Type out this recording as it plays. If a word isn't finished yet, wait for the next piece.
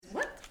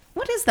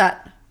is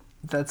that?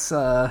 That's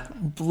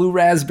blue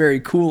raspberry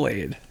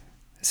Kool-Aid.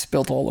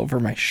 Spilled all over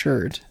my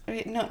shirt.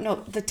 Wait,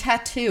 no, the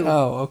tattoo.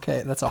 Oh,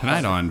 okay. That's all.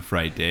 Tonight on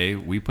Friday,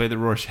 we play the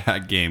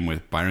Rorschach game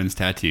with Byron's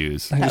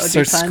tattoos. I just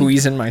start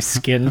squeezing my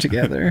skin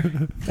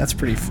together. That's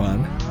pretty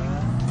fun.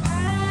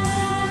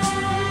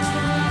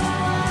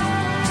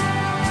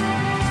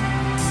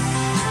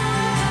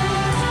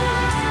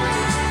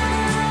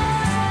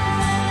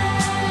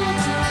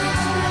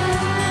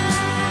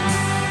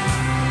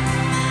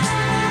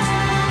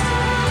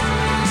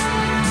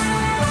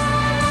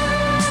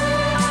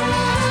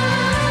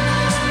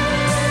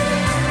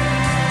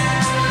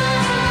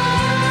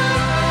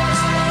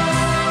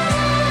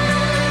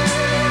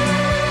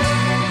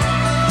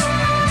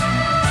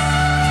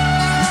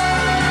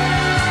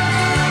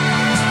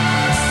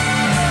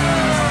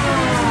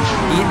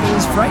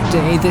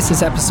 Friday, this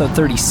is episode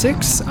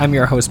 36. I'm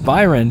your host,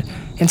 Byron,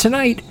 and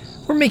tonight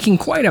we're making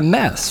quite a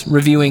mess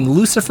reviewing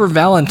Lucifer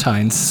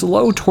Valentine's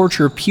Slow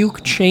Torture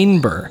Puke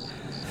Chamber.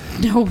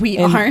 No, we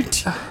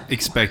aren't.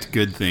 Expect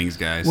good things,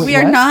 guys. Wait,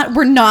 we're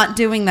not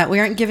doing that. We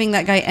aren't giving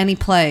that guy any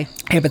play.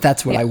 Hey, but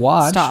that's what I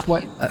watched. Stop.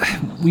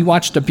 We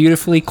watched a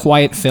beautifully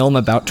quiet film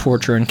about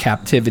torture and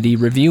captivity,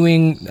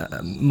 reviewing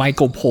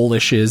Michael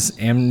Polish's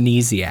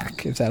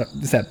Amnesiac.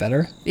 Is that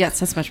better? Yes,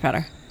 that's much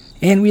better.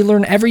 And we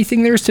learn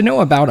everything there is to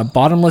know about a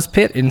bottomless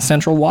pit in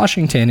central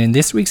Washington in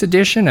this week's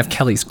edition of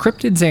Kelly's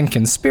Cryptids and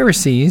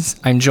Conspiracies.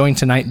 I'm joined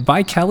tonight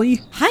by Kelly.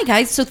 Hi,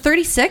 guys. So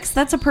 36,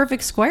 that's a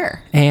perfect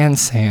square. And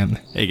Sam.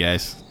 Hey,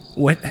 guys.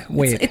 What?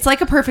 Wait. It's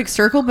like a perfect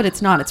circle, but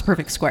it's not. It's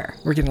perfect square.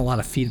 We're getting a lot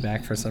of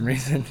feedback for some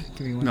reason.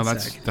 Give me one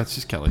sec. That's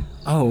just Kelly.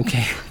 Oh,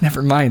 okay.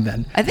 Never mind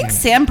then. I think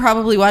Sam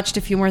probably watched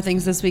a few more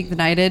things this week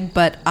than I did,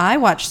 but I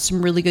watched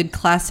some really good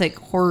classic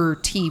horror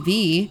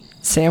TV.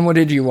 Sam, what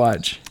did you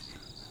watch?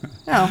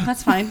 Oh,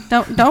 that's fine.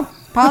 Don't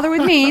bother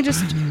with me.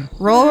 Just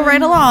roll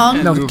right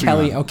along. No,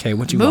 Kelly. Okay,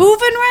 what you moving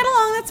right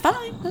along? That's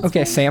fine. That's okay,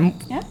 fine. Sam.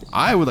 Yeah.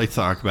 I would like to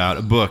talk about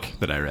a book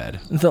that I read.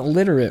 The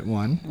literate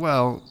one.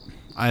 Well,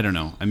 I don't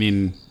know. I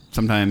mean,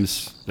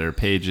 sometimes there are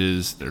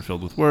pages, they're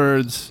filled with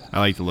words. I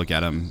like to look at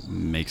them,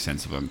 make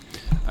sense of them.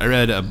 I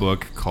read a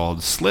book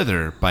called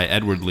Slither by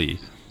Edward Lee,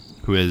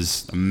 who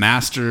is a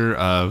master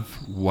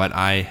of what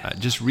I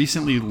just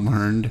recently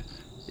learned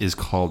is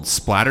called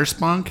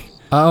splatterspunk.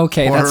 Oh,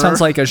 okay, Horror. that sounds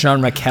like a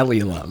genre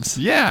Kelly loves.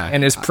 Yeah.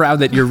 And is proud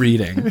that you're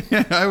reading.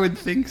 Yeah, I would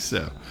think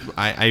so.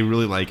 I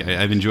really like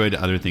I've enjoyed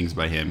other things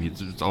by him.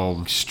 It's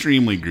all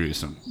extremely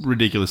gruesome,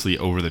 ridiculously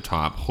over the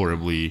top,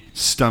 horribly,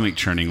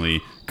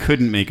 stomach-churningly.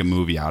 Couldn't make a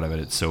movie out of it.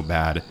 It's so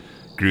bad.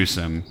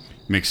 Gruesome,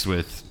 mixed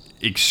with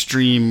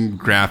extreme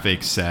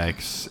graphic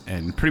sex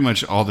and pretty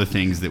much all the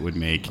things that would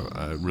make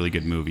a really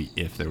good movie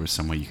if there was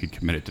some way you could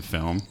commit it to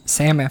film.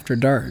 Sam After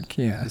Dark,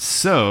 yeah.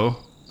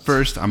 So...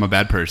 First, I'm a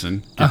bad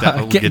person. Get that out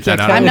of the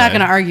way. I'm not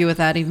going to argue with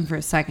that even for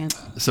a second.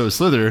 So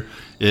Slither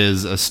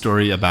is a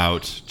story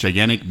about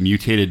gigantic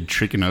mutated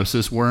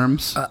trichinosis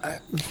worms.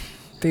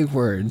 Big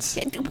words.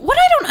 What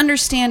I don't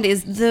understand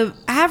is the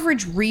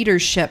average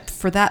readership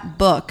for that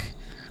book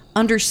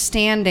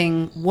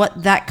understanding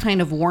what that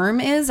kind of worm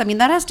is. I mean,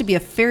 that has to be a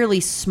fairly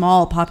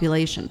small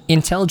population.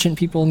 Intelligent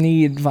people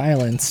need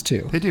violence,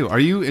 too. They do. Are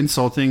you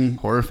insulting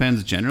horror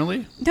fans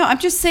generally? No, I'm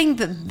just saying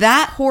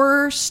that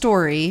horror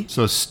story...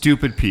 So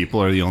stupid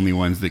people are the only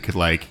ones that could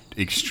like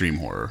extreme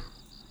horror.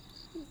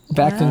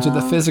 Backed into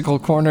the physical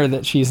corner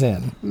that she's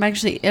in. I'm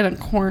actually in a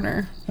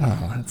corner.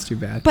 Oh, that's too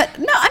bad. But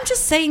no, I'm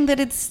just saying that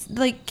it's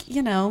like,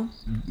 you know...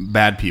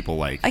 Bad people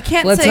like... I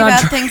can't say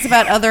bad things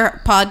about other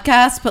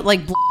podcasts, but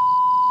like...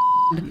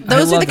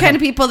 Those are the kind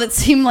of people that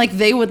seem like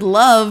they would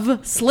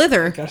love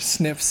Slither. I gotta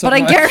sniff so But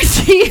much. I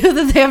guarantee you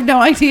that they have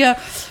no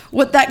idea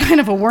what that kind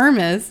of a worm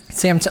is.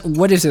 Sam,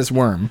 what is this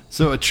worm?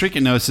 So a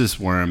trichinosis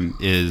worm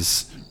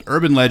is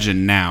urban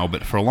legend now,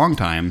 but for a long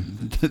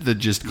time, the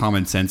just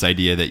common sense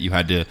idea that you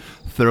had to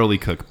thoroughly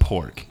cook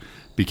pork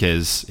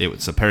because it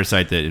was a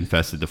parasite that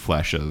infested the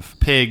flesh of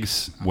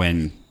pigs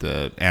when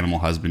the animal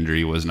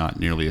husbandry was not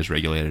nearly as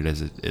regulated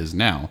as it is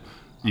now.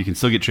 You can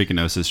still get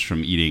trichinosis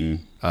from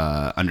eating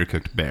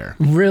undercooked bear.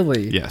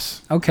 Really?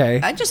 Yes.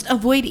 Okay. I just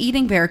avoid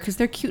eating bear because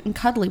they're cute and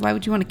cuddly. Why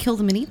would you want to kill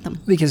them and eat them?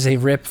 Because they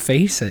rip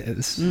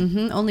faces.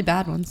 Mm-hmm. Only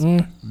bad ones.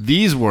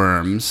 These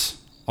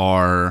worms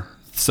are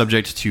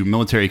subject to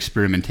military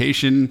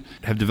experimentation,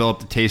 have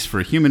developed a taste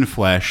for human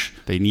flesh.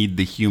 They need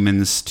the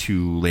humans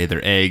to lay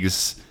their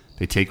eggs.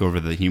 They take over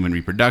the human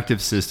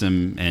reproductive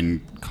system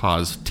and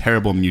cause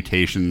terrible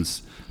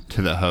mutations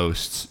to the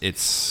hosts.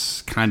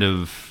 It's kind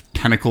of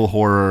tentacle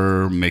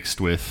horror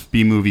mixed with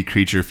B-movie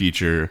creature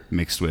feature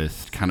mixed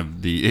with kind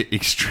of the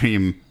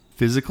extreme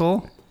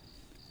physical.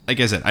 Like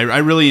I said, I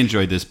really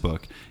enjoyed this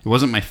book. It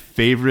wasn't my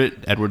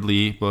favorite Edward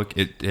Lee book.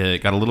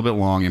 It got a little bit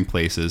long in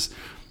places.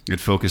 It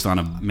focused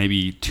on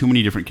maybe too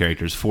many different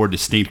characters, 4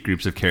 distinct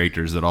groups of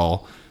characters that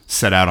all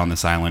set out on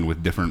this island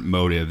with different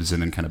motives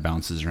and then kind of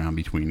bounces around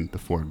between the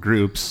 4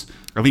 groups.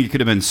 I think it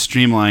could have been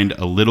streamlined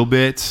a little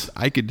bit.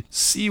 I could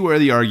see where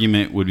the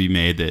argument would be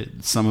made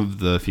that some of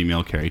the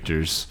female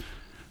characters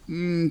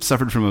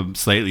suffered from a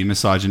slightly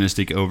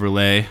misogynistic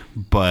overlay,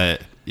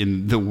 but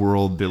in the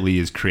world that Lee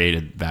has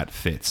created, that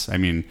fits. I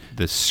mean,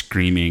 the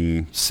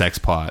screaming sex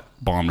pot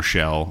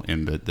bombshell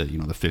in the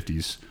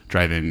 50s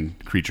drive-in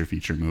creature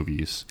feature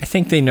movies. I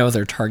think they know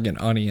their target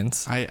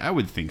audience. I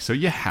would think so.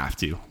 You have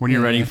to. When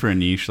you're writing for a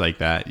niche like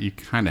that, you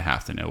kind of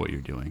have to know what you're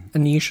doing. A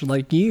niche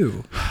like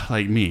you.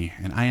 Like me,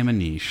 and I am a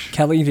niche.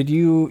 Kelly, did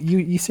you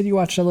said you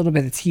watched a little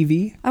bit of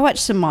TV? I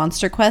watched some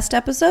Monster Quest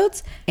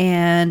episodes,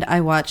 and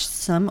I watched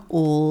some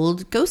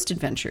old Ghost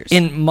Adventures.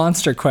 In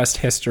Monster Quest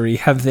history,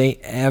 have they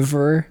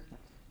ever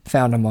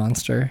found a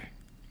monster?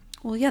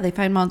 Well, yeah, they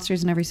find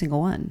monsters in every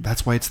single one.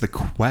 That's why it's the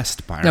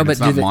quest, Byron. No, but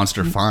it's not do they-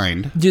 monster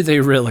find. Do they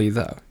really,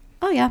 though?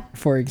 Oh, yeah.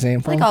 For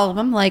example? Like all of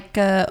them, like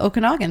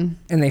Okanagan.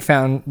 And they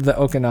found the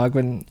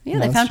Okanagan Yeah, they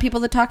monster? found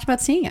people that talked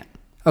about seeing it.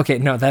 Okay,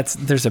 no,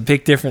 there's a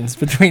big difference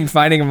between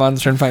finding a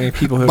monster and finding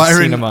people who've seen a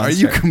Byron, are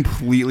monster. you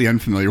completely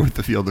unfamiliar with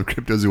the field of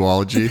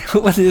cryptozoology?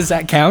 What does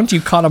that count?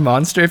 You caught a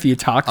monster if you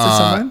talk to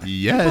someone?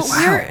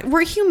 Yes.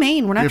 We're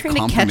humane. We're not We have trying to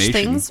catch confirmation.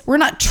 things. We're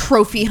not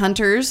trophy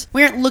hunters.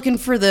 We aren't looking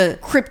for the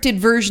cryptid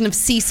version of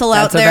Cecil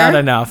That's out there. about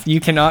enough.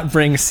 You cannot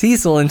bring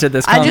Cecil into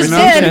this I just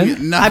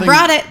conversation. did. I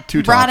brought it.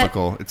 Too Brought it.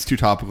 topical. It's too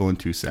topical and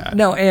too sad.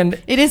 No,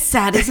 and It is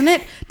sad, isn't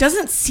it?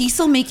 Doesn't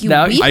Cecil make you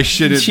now weep? I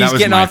shouldn't. she's That was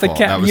getting my off the fault.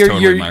 cat. That was You're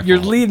totally my you're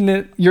fault. leading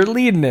it. You're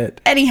leading it.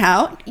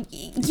 Anyhow,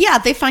 yeah,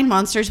 they find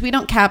monsters. We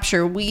don't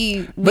capture.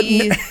 We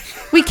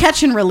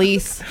catch and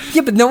release.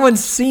 Yeah, but no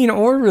one's seen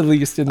or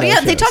released in Oh, those yeah,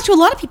 they shows. talk to a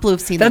lot of people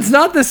who've seen That's them.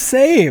 not the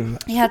same.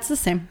 Yeah, it's the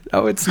same.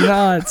 Oh, it's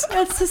not.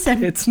 It's the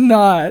same. It's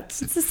not.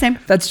 It's the same.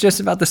 That's just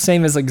about the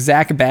same as like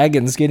Zach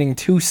Baggins getting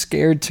too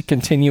scared to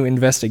continue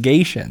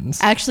investigations.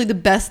 Actually, the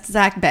best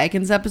Zach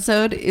Baggins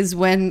episode is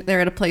when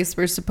they're at a place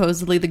where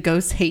supposedly the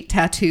ghosts hate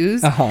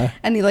tattoos,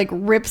 and he like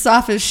rips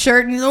off his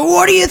shirt and he's like,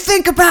 "What do you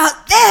think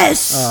about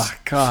this?" Oh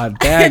God,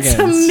 Baggins. It's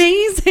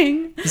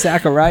amazing.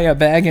 Zachariah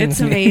Baggins. It's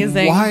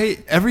amazing. Why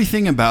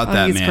everything about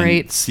that he's man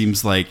great.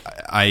 seems like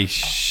I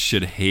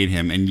should hate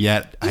him, and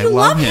yet I You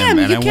love love him, him.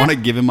 and You I can't- want to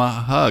give him a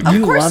hug.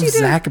 You course love you do.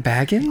 Zach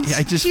Baggins?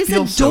 I just He's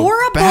feel so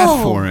adorable.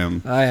 bad for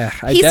him.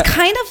 He's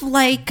kind of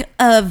like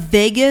a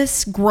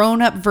Vegas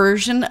grown-up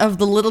version of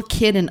the little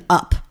kid in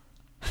Up.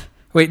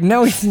 Wait,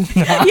 no, he's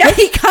not. Yeah,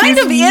 he kind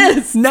of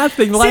is.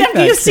 Nothing like Sam,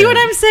 that. do you see kid. what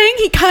I'm saying?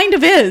 He kind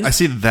of is. I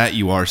see that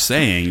you are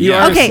saying. You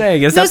yeah. are Okay,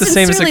 saying. Is no, that the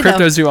same as a sincerely,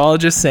 though.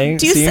 cryptozoologist saying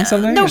Do you seeing s-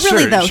 something? No, Sure,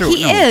 really though, sure,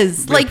 he no,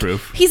 is we have like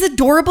proof. he's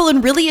adorable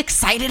and really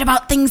excited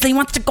about things. And he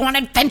wants to go on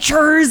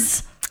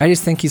adventures. I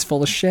just think he's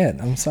full of shit.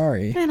 I'm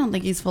sorry. I don't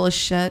think he's full of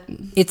shit.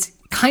 It's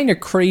kind of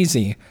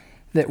crazy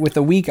that with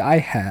the week I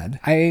had,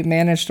 I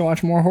managed to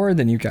watch more horror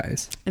than you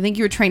guys. I think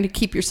you were trying to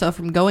keep yourself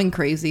from going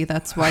crazy.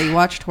 That's why you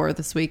watched horror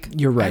this week.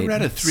 You're I right.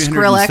 read a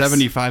Skrillex.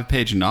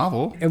 375-page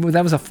novel.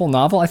 That was a full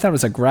novel? I thought it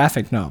was a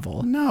graphic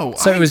novel. No,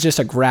 So it was just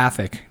a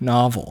graphic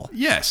novel.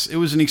 Yes, it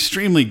was an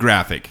extremely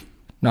graphic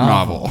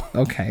novel.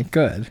 Okay,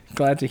 good.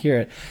 Glad to hear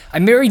it. I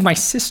married my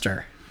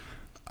sister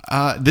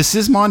This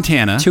is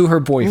Montana. to her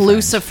boyfriend.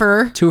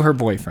 Lucifer, To her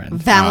boyfriend.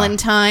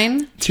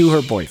 Valentine, To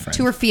her boyfriend.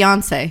 to her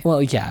fiance.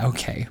 Well, yeah,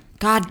 okay.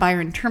 God,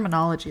 Byron,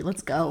 terminology.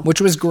 Let's go.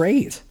 Which was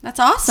great. That's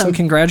awesome. So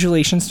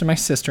congratulations to my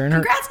sister and her.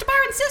 Congrats to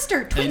Byron's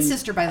sister, twin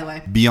sister, by the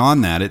way.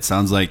 Beyond that, it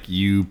sounds like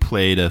you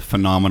played a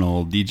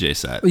phenomenal DJ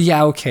set.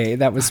 Yeah, okay.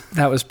 That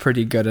was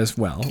pretty good as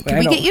well. Can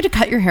we get you to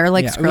cut your hair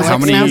like Yeah, Skrillex How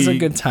many- now? It was a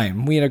good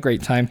time. We had a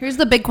great time. Here's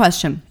the big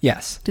question.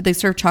 Yes. Did they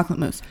serve chocolate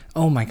mousse?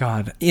 Oh my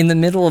God. In the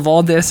middle of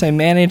all this, I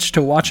managed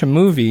to watch a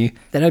movie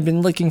that I've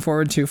been looking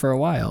forward to for a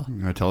while.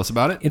 You want to tell us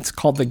about it? It's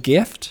called The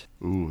Gift.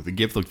 Ooh, the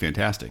gift looked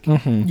fantastic.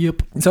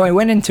 Yep. So I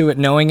went into it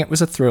knowing it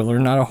was a thriller,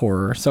 not a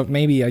horror. So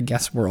maybe I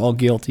guess we're all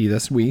guilty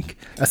this week.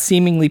 A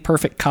seemingly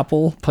perfect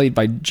couple played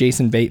by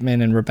Jason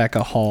Bateman and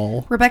Rebecca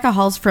Hall. Rebecca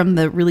Hall's from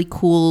the really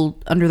cool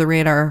under the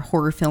radar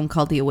horror film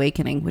called The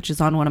Awakening, which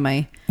is on one of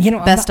my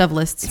best of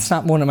lists. It's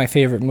not one of my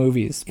favorite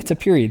movies. It's a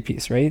period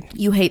piece, right?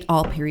 You hate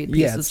all period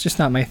pieces. Yeah, it's just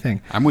not my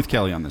thing. I'm with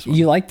Kelly on this one.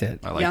 You liked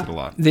it. I liked Yeah. it a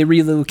lot. They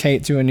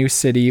relocate to a new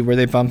city where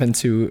they bump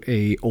into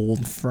a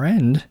old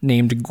friend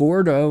named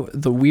Gordo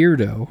the Weirdo,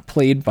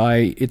 played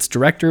by its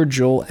director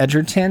Joel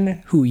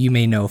Edgerton, who you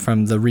may know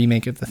from the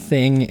remake of The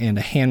Thing and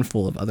a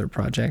handful of other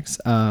projects.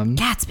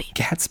 Gatsby.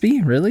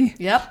 Gatsby, really?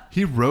 Yep.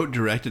 He wrote,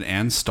 directed,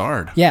 and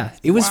starred. Yeah,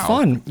 it was Wow.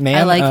 fun, man.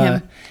 I like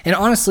him. And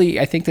honestly,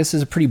 I think this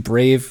is a pretty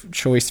brave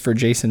choice for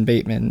Jason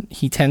Bateman.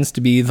 He tends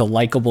to be the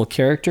likable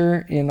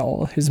character in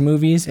all his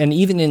movies, and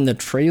even in the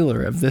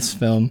trailer of this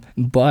film,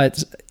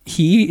 but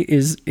he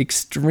is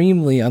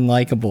extremely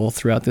unlikable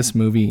throughout this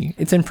movie.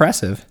 It's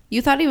impressive.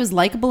 You thought he was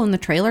likable in the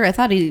trailer? I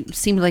thought he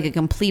seemed like a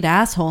complete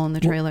asshole in the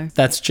trailer.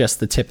 That's just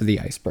the tip of the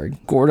iceberg.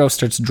 Gordo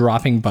starts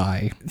dropping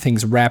by.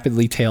 Things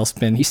rapidly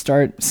tailspin. You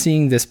start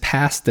seeing this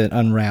past that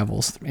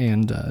unravels,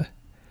 and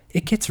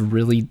it gets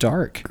really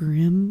dark.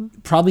 Grim.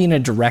 Probably in a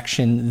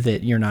direction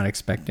that you're not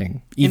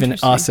expecting. Even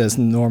Interesting. us as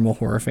normal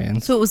horror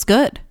fans. So it was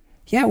good.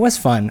 Yeah, it was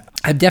fun.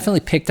 I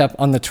definitely picked up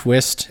on the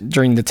twist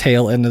during the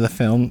tail end of the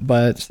film,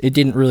 but it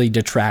didn't really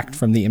detract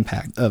from the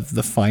impact of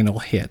the final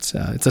hit.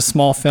 It's a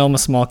small film, a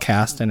small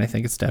cast, and I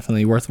think it's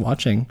definitely worth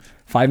watching.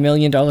 $5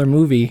 million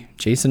movie.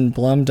 Jason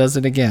Blum does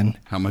it again.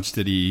 How much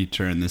did he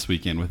turn this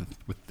weekend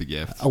with The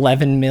Gift?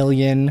 $11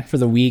 million for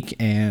the week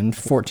and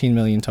 $14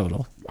 million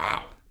total.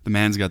 Wow. The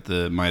man's got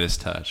the Midas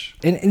touch.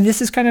 And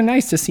this is kind of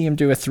nice to see him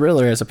do a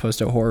thriller as opposed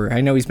to a horror.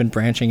 I know he's been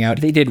branching out.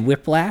 They did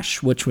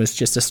Whiplash, which was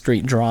just a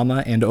straight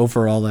drama and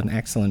overall an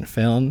excellent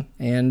film.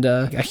 And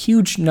a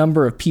huge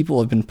number of people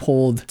have been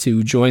pulled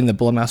to join the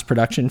Blumhouse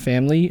production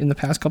family in the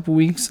past couple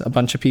weeks. A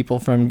bunch of people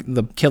from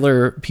the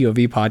Killer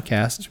POV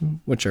podcast,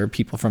 which are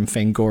people from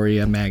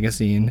Fangoria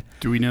magazine.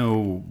 Do we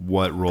know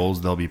what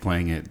roles they'll be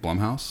playing at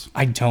Blumhouse?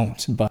 I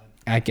don't, but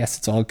I guess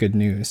it's all good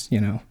news,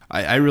 you know.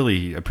 I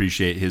really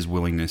appreciate his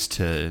willingness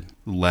to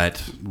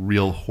let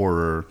real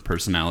horror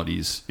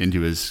personalities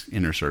into his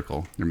inner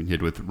circle. I mean, he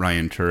did with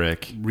Ryan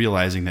Turek,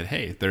 realizing that,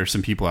 hey, there are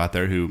some people out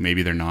there who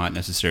maybe they're not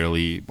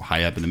necessarily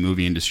high up in the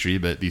movie industry,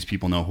 but these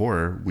people know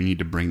horror. We need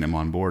to bring them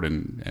on board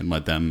and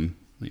let them,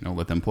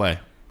 let them play.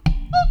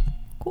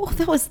 Cool.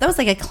 That was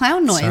like a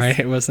clown noise. Sorry,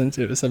 it wasn't.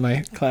 It was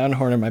my clown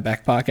horn in my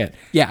back pocket.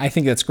 Yeah, I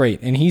think that's great.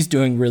 And he's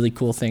doing really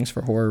cool things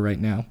for horror right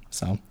now.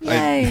 So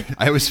Yay.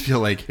 I always feel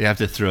like we have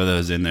to throw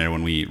those in there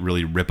when we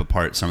really rip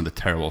apart some of the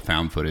terrible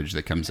found footage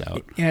that comes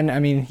out. And I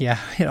mean, yeah,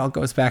 it all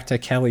goes back to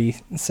Kelly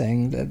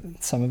saying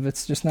that some of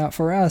it's just not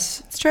for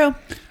us. It's true.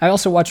 I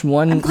also watched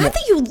one. I'm glad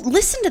that you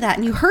listened to that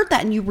and you heard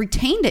that and you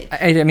retained it.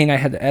 I mean, I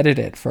had to edit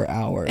it for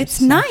hours. It's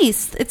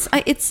nice.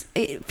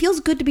 It feels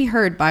good to be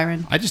heard,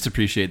 Byron. I just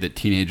appreciate that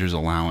teenagers'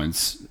 allowance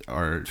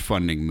are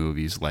funding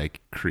movies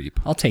like Creep.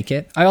 I'll take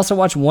it. I also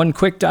watched one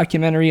quick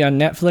documentary on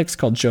Netflix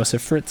called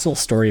Joseph Fritzl,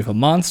 Story of a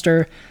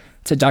Monster.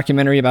 It's a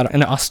documentary about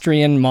an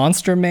Austrian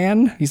monster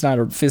man. He's not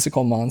a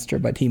physical monster,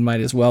 but he might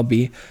as well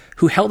be,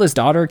 who held his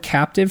daughter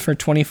captive for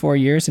 24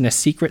 years in a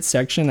secret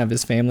section of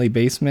his family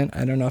basement.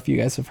 I don't know if you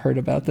guys have heard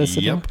about this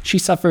at all. She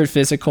suffered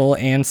physical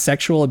and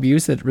sexual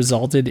abuse that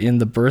resulted in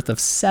the birth of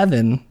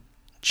 7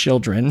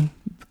 children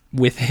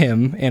with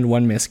him and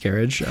 1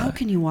 miscarriage. How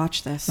can you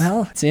watch this?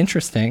 Well, it's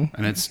interesting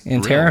and it's and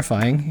real.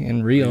 terrifying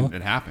and real.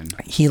 It happened.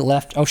 He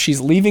left. Oh,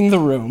 she's leaving the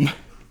room.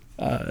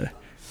 Oh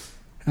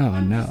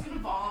no.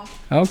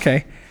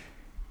 Okay.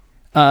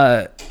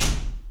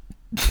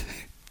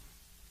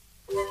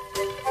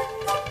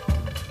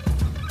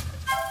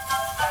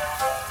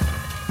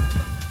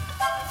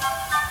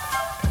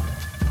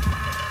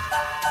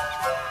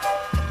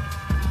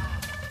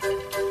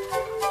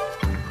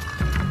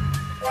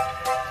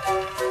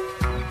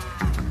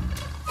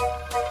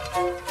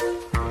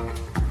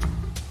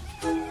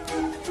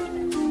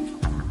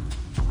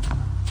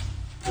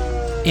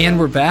 And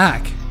we're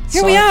back.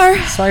 Here we are.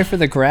 Sorry for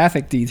the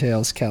graphic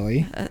details,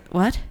 Kelly.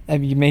 What?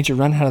 You made you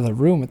run out of the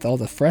room with all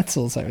the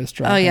fretzels I was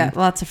dropping. Oh yeah,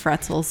 lots of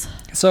fretzels.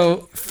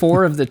 So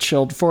 4 of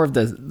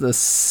the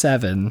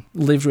 7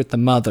 lived with the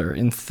mother,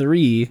 and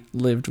 3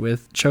 lived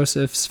with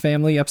Joseph's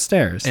family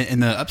upstairs.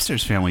 And the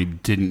upstairs family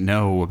didn't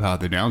know about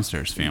the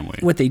downstairs family.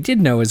 What they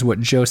did know is what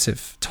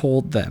Joseph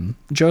told them.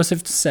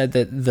 Joseph said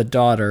that the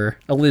daughter,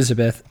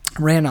 Elizabeth,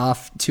 ran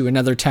off to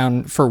another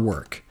town for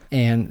work,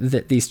 and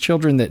that these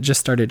children that just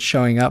started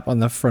showing up on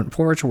the front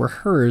porch were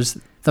hers.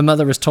 The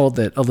mother was told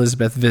that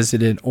Elizabeth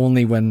visited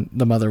only when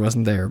the mother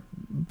wasn't there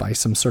by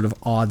some sort of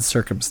odd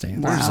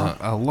circumstance. There's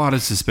a lot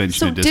of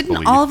suspension of disbelief.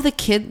 Didn't all of the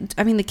kids,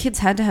 the kids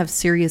had to have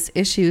serious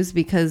issues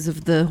because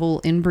of the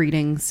whole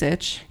inbreeding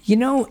sitch? You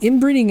know,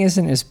 inbreeding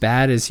isn't as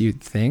bad as you'd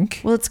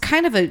think. Well, it's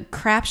kind of a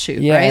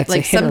crapshoot, Yeah, right? it's a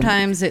Like hit or-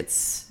 sometimes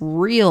it's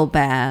real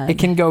bad. It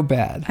can go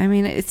bad. I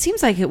mean, it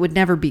seems like it would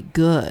never be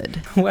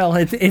good. Well,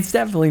 it's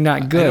definitely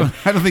not good.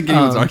 I don't think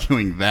anyone's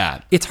arguing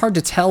that. It's hard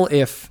to tell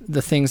if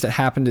the things that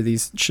happened to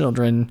these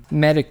children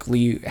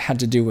medically had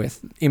to do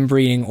with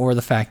inbreeding or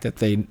the fact that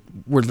they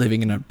were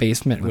living in a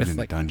basement with in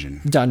a like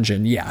dungeon.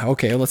 Dungeon, yeah.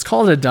 Okay, let's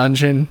call it a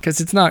dungeon because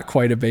it's not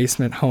quite a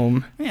basement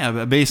home.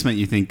 Yeah, a basement.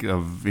 You think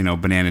of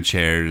banana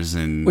chairs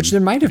and Which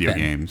there might have video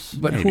been, games.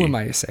 but Maybe. who am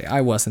I to say?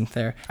 I wasn't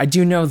there. I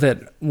do know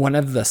that one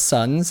of the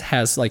sons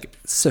has like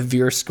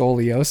severe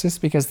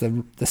scoliosis because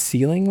the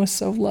ceiling was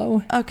so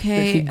low. Okay.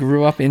 That he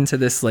grew up into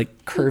this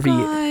like curvy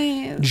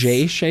Guys,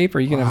 J shape. Are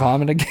you gonna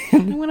vomit again?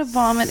 I'm gonna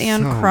vomit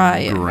and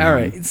cry. grim. All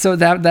right, so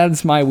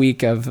that's my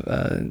week of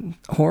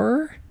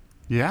horror.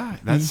 Yeah,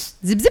 that's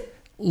Zip zip.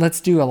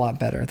 Let's do a lot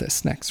better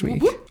this next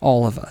week.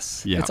 All of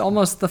us. Yeah. It's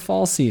almost the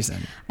fall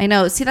season. I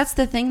know. See, that's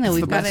the thing, though.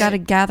 We've the got best. to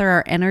gather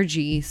our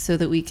energy so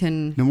that we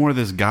can. no more of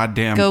this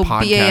goddamn Go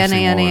podcasting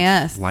while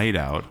BANANAS. it's light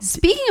out.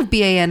 Speaking of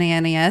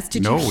BANANAS,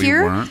 did No, you we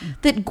hear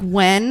weren't. that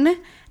Gwen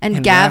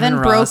and Gavin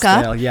Gavin broke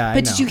Rossdale. up? Yeah, I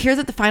but did know. you hear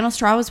that the final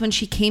straw was when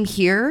she came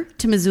here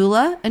to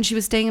Missoula and she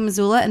was staying in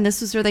Missoula and this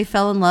was where they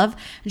fell in love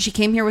and she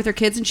came here with her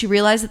kids and she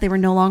realized that they were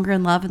no longer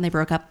in love and they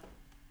broke up?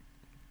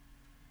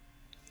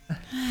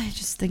 I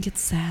just think it's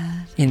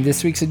sad. In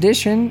this week's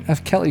edition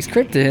of Kelly's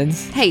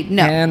Cryptids Hey,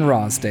 no. and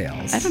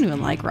Rosdales. I don't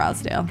even like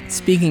Rosdale.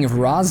 Speaking of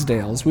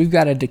Rosdales, we've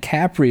got a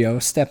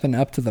DiCaprio stepping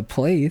up to the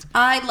plate.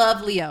 I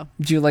love Leo.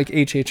 Do you like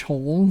H.H.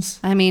 Holmes?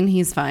 I mean,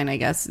 he's fine, I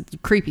guess. It's a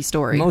creepy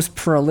story. Most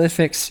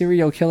prolific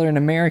serial killer in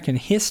American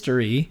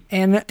history,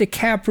 and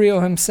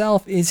DiCaprio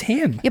himself is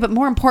him. Yeah, but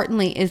more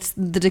importantly, it's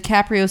the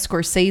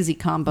DiCaprio-Scorsese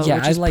combo, Yeah,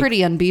 which is I like-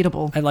 pretty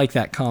unbeatable. I like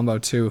that combo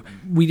too.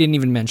 We didn't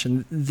even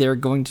mention they're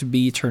going to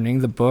be turning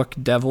the book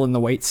Devil in the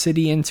White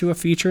City into a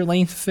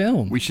feature-length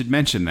film. We should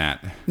mention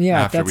that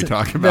Yeah, after we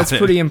talk about that's it.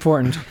 pretty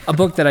important. A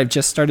book that I've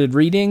just started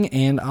reading,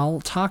 and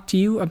I'll talk to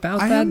you about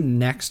that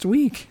next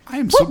week. I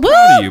am so Woo,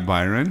 proud woo! of you,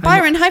 Byron.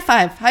 Byron, high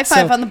five. High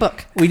five So, on the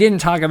book. We didn't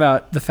talk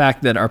about the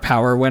fact that our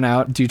power went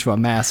out due to a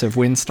massive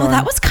windstorm. Well,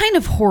 that was kind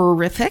of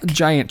horrific.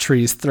 Giant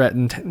trees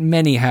threatened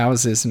many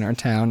houses in our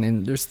town,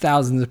 and there's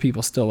thousands of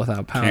people still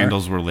without power.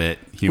 Candles were lit.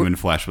 Human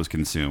flesh was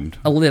consumed.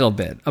 A little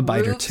bit, a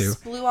bite or Roofs two.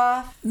 blew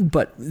off.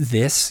 But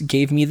this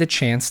gave me the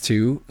chance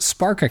to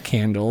spark a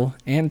candle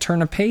and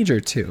turn a page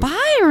or two.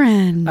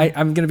 Byron.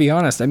 I'm going to be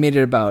honest, I made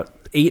it about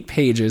 8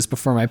 pages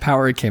before my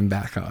power came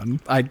back on.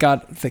 I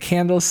got the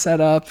candles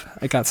set up.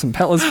 I got some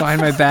pillows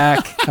behind my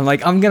back. I'm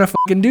like, I'm going to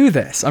fucking do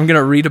this. I'm going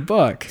to read a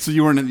book. So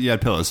you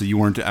had pillows, so you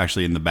weren't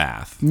actually in the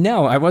bath.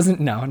 No, I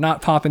wasn't. No,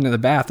 not pop into the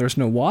bath. There's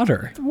no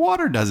water. The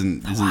water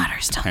doesn't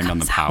depend on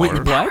the power.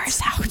 Wait, power's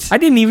out. I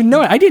didn't even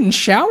know it. I didn't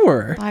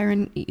shower.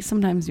 Byron,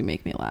 sometimes you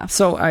make me laugh.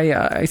 So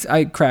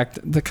I cracked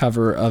the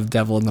cover of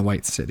Devil in the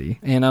White City,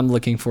 and I'm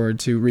looking forward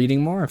to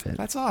reading more of it.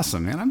 That's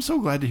awesome, man. I'm so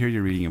glad to hear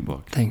you're reading a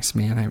book. Thanks,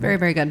 man. Very,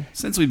 very good.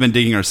 Since we've been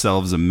digging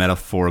ourselves a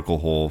metaphorical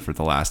hole for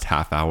the last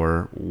half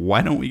hour,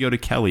 why don't we go to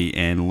Kelly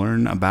and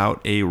learn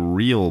about a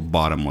real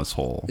bottomless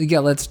hole? Yeah,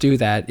 let's do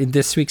that in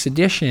this week's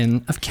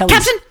edition of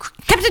Kelly's...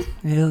 Captain!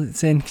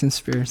 It's in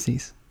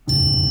Conspiracies.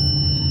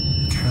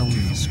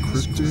 Kelly's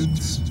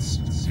Cryptids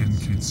and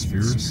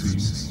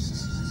Conspiracies.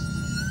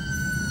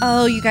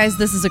 Oh, you guys,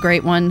 this is a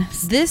great one.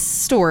 This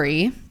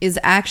story is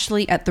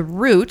actually at the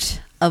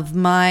root of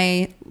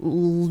my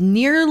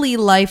nearly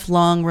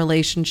lifelong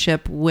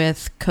relationship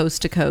with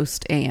Coast to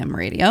Coast AM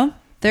radio.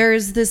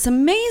 There's this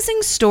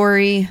amazing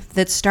story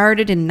that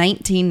started in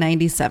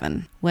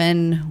 1997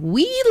 when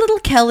wee little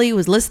Kelly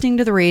was listening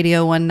to the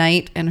radio one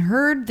night and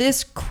heard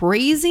this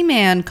crazy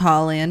man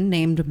call in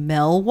named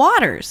Mel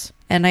Waters.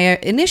 And I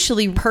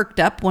initially perked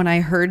up when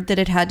I heard that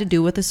it had to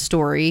do with a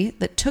story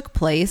that took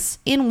place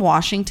in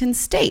Washington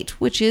State,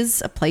 which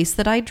is a place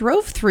that I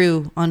drove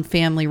through on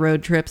family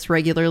road trips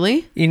regularly.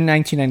 In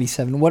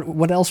 1997.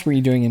 What else were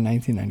you doing in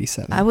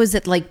 1997? I was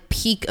at like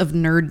peak of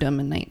nerddom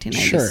in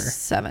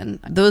 1997.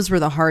 Those were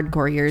the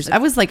hardcore years. I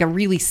was like a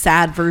really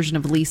sad version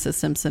of Lisa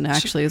Simpson,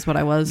 actually, is what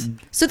I was.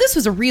 So this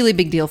was a really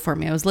big deal for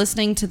me. I was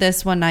listening to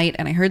this one night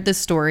and I heard this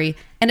story.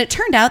 And it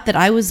turned out that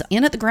I was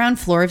in at the ground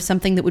floor of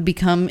something that would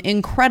become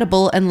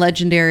incredible and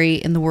legendary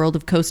in the world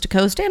of Coast to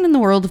Coast and in the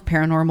world of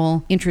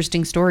paranormal,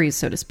 interesting stories,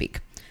 so to speak.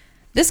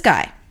 This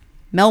guy,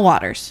 Mel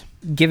Waters.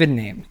 Given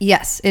name.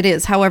 Yes, it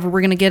is. However, we're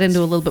going to get into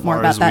a little bit more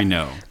far about as that. we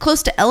know.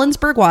 Close to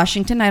Ellensburg,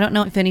 Washington. I don't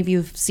know if any of you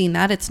have seen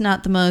that. It's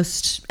not the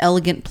most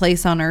elegant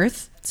place on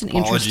earth. It's an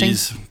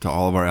Apologies to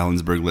all of our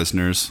Ellensburg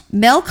listeners.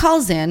 Mel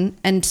calls in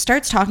and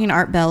starts talking to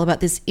Art Bell about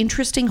this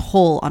interesting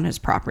hole on his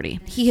property.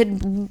 He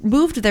had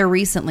moved there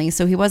recently,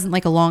 so he wasn't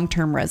like a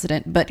long-term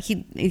resident, but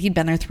he'd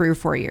been there 3 or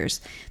 4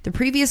 years. The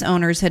previous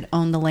owners had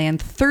owned the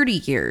land 30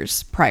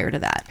 years prior to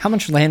that. How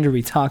much land are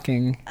we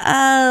talking?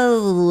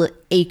 Oh,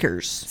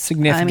 acres.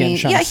 Significant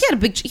chunks. Yeah, he had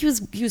a big.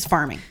 He was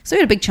farming, so he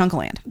had a big chunk of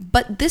land.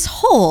 But this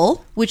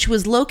hole, which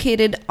was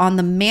located on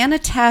the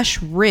Manitash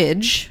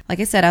Ridge, like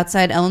I said,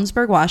 outside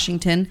Ellensburg,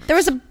 Washington, there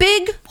was a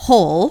big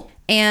hole.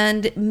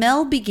 And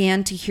Mel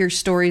began to hear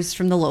stories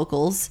from the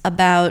locals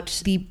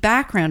about the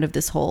background of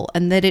this hole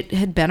and that it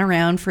had been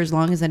around for as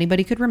long as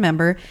anybody could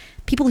remember.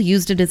 People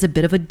used it as a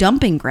bit of a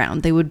dumping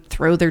ground. They would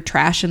throw their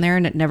trash in there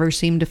and it never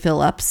seemed to fill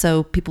up.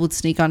 So people would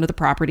sneak onto the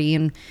property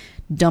and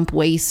dump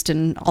waste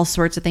and all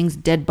sorts of things,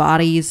 dead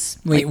bodies.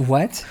 Wait,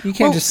 what? You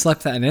can't just slip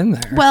that in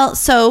there. Well,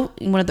 so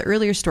one of the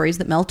earlier stories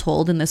that Mel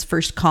told in this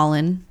first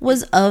call-in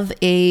was of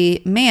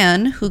a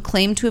man who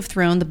claimed to have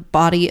thrown the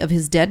body of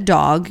his dead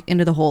dog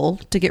into the hole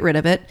to get rid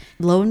of it.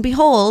 Lo and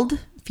behold,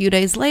 a few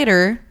days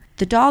later,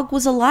 the dog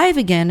was alive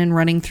again and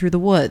running through the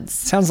woods.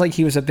 Sounds like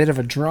he was a bit of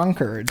a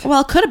drunkard. Well,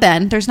 it could have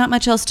been. There's not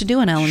much else to do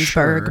in Ellensburg,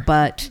 Sure.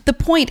 but the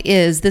point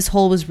is this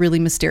hole was really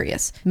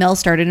mysterious. Mel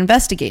started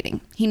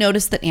investigating. He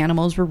noticed that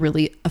animals were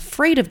really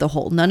afraid of the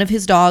hole. None of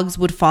his dogs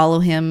would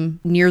follow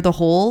him near the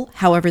hole.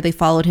 However, they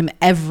followed him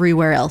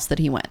everywhere else that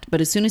he went.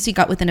 But as soon as he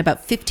got within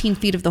about 15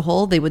 feet of the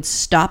hole, they would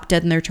stop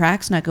dead in their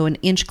tracks, not go an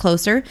inch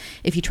closer.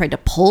 If you tried to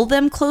pull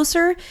them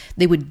closer,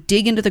 they would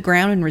dig into the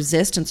ground and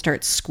resist and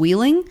start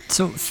squealing.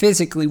 So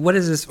physically, what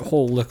does this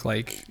hole look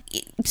like?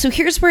 So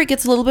here's where it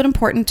gets a little bit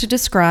important to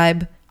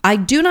describe. I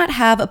do not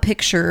have a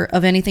picture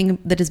of anything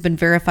that has been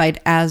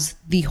verified as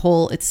the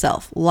hole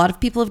itself. A lot of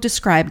people have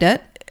described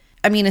it.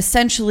 I mean,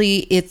 essentially,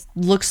 it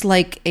looks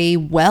like a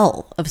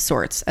well of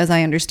sorts, as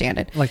I understand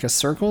it. Like a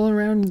circle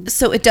around?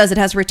 So it does. It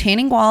has a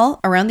retaining wall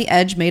around the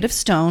edge made of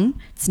stone.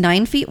 It's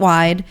 9 feet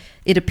wide.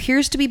 It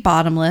appears to be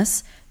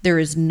bottomless. There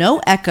is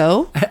no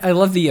echo. I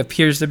love the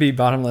appears to be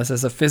bottomless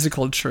as a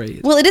physical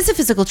trait. Well, it is a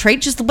physical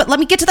trait. But let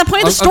me get to that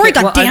point of the story.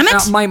 God damn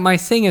it! My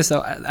thing is,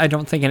 though, I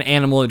don't think an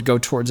animal would go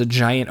towards a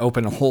giant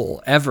open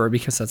hole ever,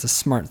 because that's a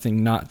smart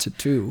thing not to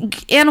do.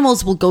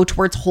 Animals will go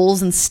towards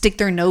holes and stick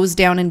their nose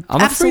down, and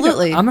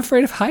absolutely. I'm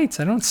afraid of heights.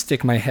 I don't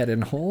stick my head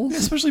in holes.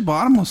 Especially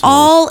bottomless holes.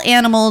 All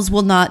animals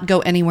will not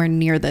go anywhere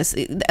near this,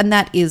 and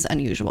that is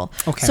unusual.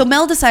 Okay. So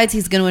Mel decides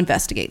he's going to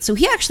investigate. So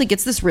he actually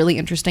gets this really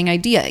interesting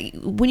idea.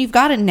 When you've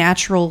got a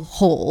natural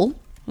hole,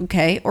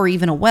 okay, or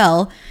even a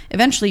well,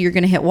 eventually you're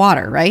going to hit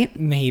water, right?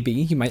 Maybe.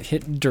 You might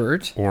hit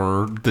dirt.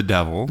 Or the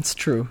devil. It's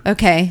true.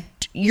 Okay.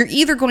 You're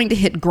either going to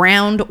hit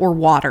ground or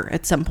water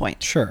at some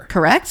point. Sure.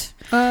 Correct?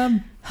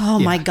 Oh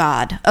my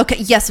God. Okay.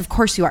 Yes, of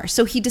course you are.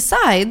 So he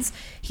decides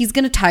he's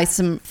going to tie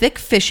some thick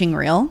fishing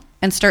reel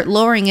and start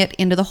lowering it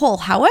into the hole.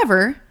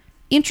 However,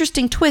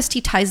 interesting twist, he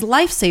ties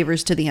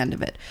lifesavers to the end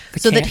of it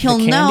that he'll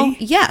know.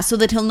 Yeah, so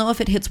that he'll know if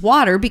it hits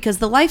water, because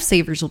the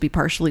lifesavers will be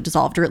partially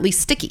dissolved or at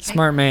least sticky.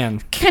 Smart man.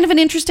 Kind of an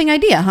interesting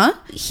idea, huh?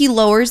 He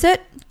lowers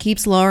it,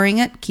 keeps lowering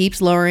it, keeps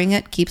lowering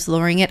it, keeps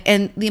lowering it.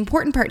 And the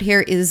important part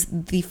here is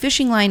the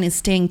fishing line is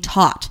staying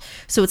taut.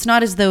 So it's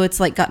not as though it's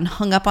like gotten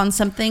hung up on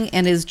something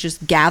and is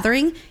just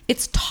gathering.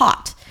 It's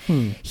taut.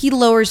 He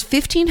lowers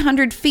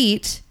 1,500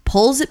 feet,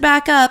 pulls it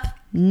back up,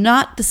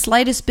 not the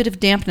slightest bit of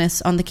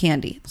dampness on the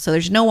candy. So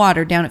there's no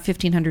water down at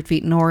 1,500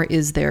 feet, nor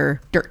is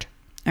there dirt.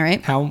 All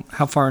right. How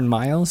far in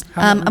miles?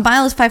 A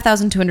mile is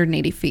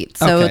 5,280 feet.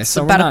 So Okay, it's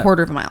so about we're a not-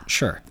 quarter of a mile.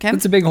 Sure. Okay.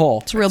 It's a big hole.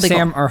 It's a real big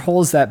Sam, hole. are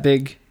holes that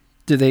big?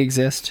 Do they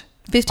exist?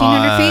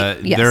 1,500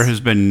 feet? Yes. There has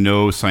been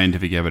no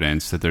scientific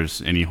evidence that there's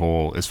any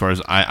hole, as far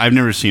as I've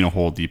never seen a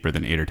hole deeper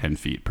than 8 or 10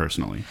 feet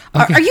personally.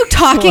 Are you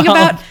talking Well-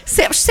 about...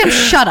 Sam,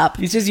 shut up.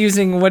 He's just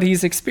using what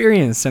he's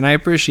experienced, and I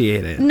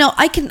appreciate it. No,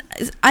 I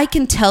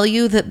can tell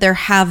you that there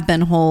have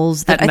been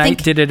holes that At I night,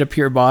 think... did it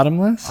appear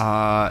bottomless?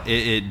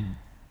 It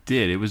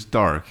did. It was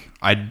dark.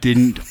 I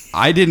didn't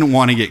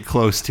want to get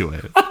close to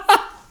it.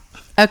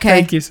 Okay.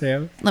 Thank you,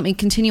 Sam. Let me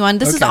continue on.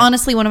 This is Okay.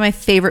 honestly one of my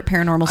favorite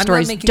paranormal not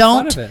stories. making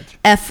fun Don't of it.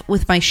 F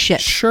with my shit.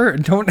 Sure,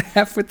 don't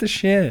F with the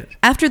shit.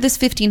 After this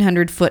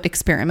 1,500-foot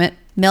experiment,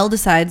 Mel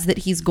decides that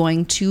he's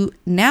going to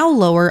now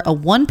lower a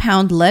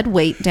 1-pound lead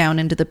weight down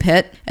into the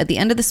pit at the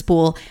end of the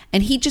spool,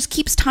 and he just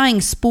keeps tying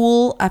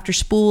spool after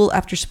spool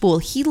after spool.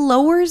 He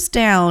lowers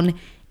down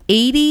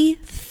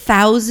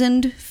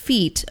 80,000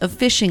 feet of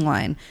fishing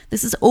line.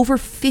 This is over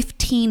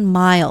 15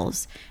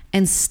 miles,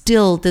 and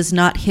still does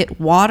not hit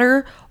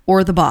water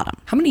or the bottom.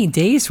 How many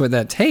days would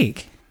that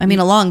take? I mean,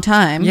 a long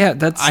time. Yeah,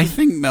 that's... I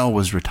think Mel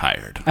was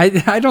retired.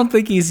 I don't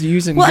think he's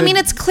using... Well, I good- mean,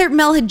 it's clear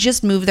Mel had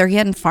just moved there. He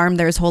hadn't farmed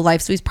there his whole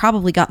life, so he's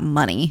probably got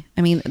money.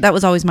 I mean, that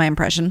was always my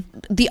impression.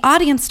 The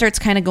audience starts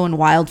kind of going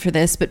wild for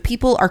this, but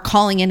people are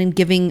calling in and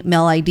giving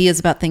Mel ideas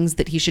about things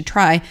that he should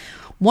try.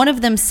 One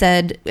of them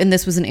said, and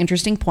this was an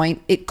interesting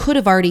point, it could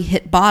have already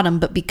hit bottom,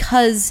 but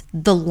because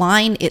the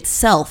line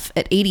itself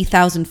at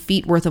 80,000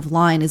 feet worth of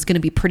line is going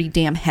to be pretty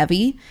damn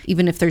heavy,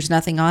 even if there's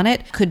nothing on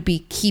it, could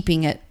be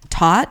keeping it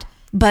taut.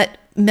 But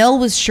Mel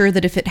was sure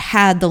that if it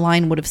had, the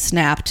line would have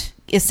snapped.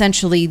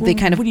 Essentially, they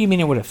kind of... What do you mean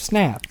it would have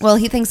snapped? Well,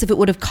 he thinks if it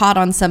would have caught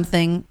on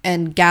something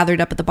and gathered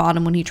up at the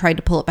bottom when he tried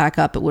to pull it back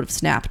up, it would have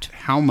snapped.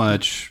 How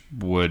much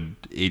would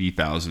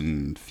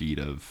 80,000 feet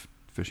of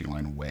fishing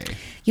line weigh?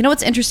 You know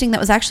what's interesting?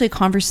 That was actually a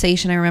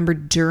conversation I remember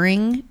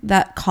during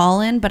that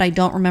call-in, but I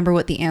don't remember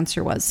what the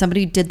answer was.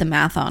 Somebody did the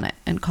math on it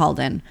and called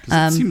in.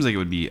 'Cause it seems like it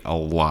would be a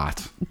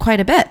lot. Quite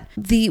a bit.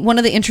 One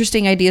of the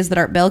interesting ideas that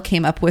Art Bell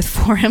came up with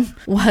for him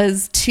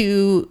was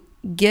to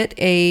get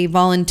a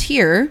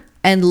volunteer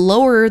and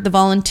lower the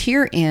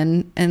volunteer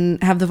in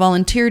and have the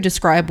volunteer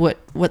describe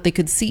what they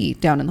could see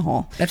down in the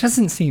hole. That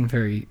doesn't seem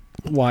very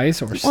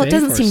wise or safe. Well, it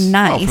doesn't seem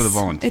nice. for the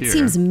volunteer. It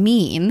seems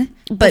mean.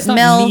 But But it's not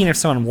Mel... mean if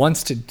someone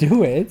wants to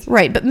do it.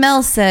 Right, but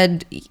Mel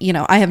said,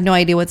 I have no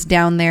idea what's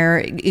down there.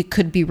 It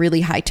could be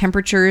really high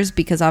temperatures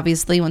because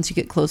obviously once you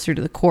get closer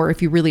to the core,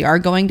 if you really are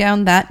going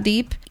down that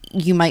deep,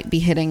 you might be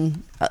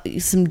hitting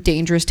some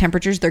dangerous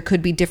temperatures. There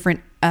could be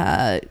different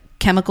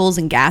chemicals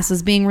and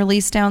gases being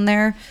released down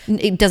there.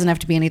 It doesn't have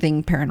to be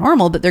anything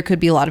paranormal, but there could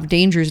be a lot of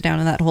dangers down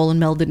in that hole, and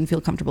Mel didn't feel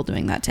comfortable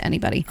doing that to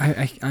anybody.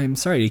 I'm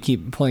sorry to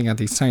keep pulling out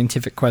these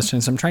scientific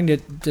questions. I'm trying to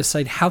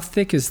decide how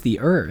thick is the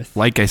Earth?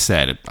 Like I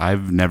said,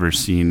 I've never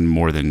seen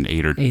more than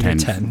 8 or 8 10. or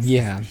 10,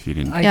 yeah. feet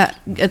in. Yeah,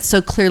 it's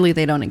so clearly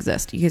they don't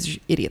exist. You guys are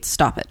idiots.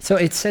 Stop it. So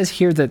it says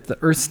here that the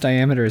Earth's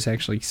diameter is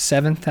actually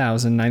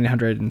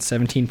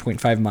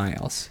 7,917.5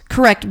 miles.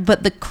 Correct,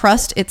 but the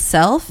crust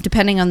itself,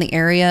 depending on the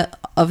area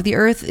of the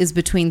Earth, is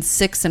between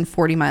 6 and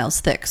 40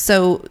 miles thick.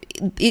 So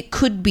it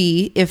could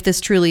be, if this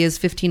truly is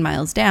 15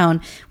 miles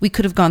down, we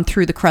could have gone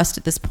through the crust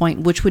at this point,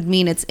 which would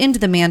mean it's into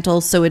the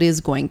mantle, so it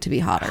is going to be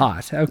hotter.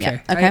 Hot,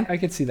 okay. Yeah, okay. I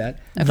could see that.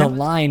 Okay. The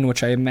line,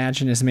 which I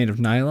imagine is made of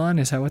nylon,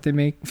 is that what they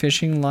make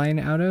fishing line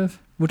out of?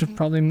 would have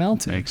probably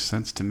melted. Makes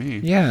sense to me.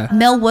 Yeah.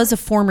 Mel was a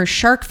former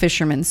shark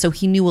fisherman, so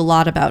he knew a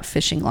lot about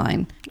fishing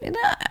line. And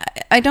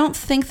I don't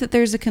think that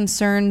there's a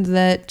concern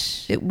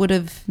that it would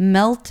have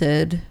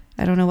melted.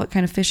 I don't know what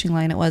kind of fishing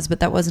line it was, but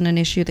that wasn't an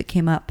issue that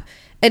came up.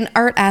 And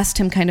Art asked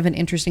him kind of an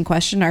interesting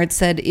question. Art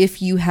said,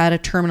 if you had a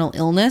terminal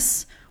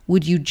illness,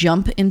 would you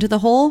jump into the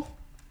hole?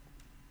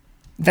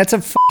 That's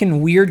a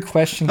fucking weird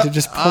question to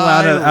just pull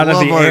out of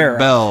love the Art air.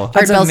 Bell. Art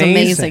That's Bell's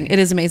amazing. It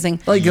is amazing.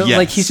 Like, Yes.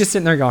 like he's just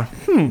sitting there going,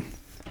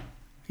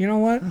 you know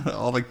what?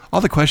 All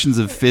the questions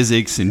of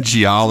physics and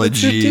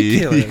geology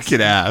you ridiculous.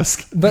 could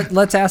ask. But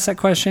let's ask that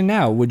question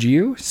now. Would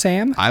you,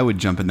 Sam? I would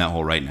jump in that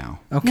hole right now.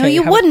 Okay. No,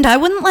 you how- wouldn't. I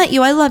wouldn't let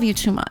you. I love you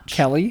too much.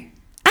 Kelly?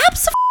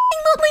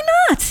 Absolutely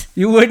not.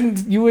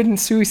 You wouldn't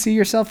see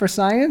yourself for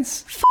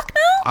science? Fuck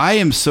no. I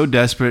am so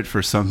desperate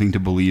for something to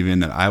believe in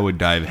that I would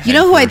dive. You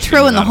know who I'd headfirst throw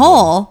into in the that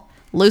hole?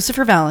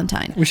 Lucifer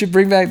Valentine. We should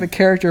bring back the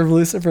character of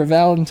Lucifer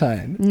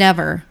Valentine.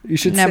 Never. You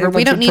should say never. a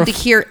We bunch don't of need to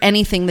hear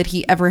anything that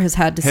he ever has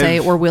had to say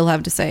or will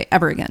have to say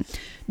ever again.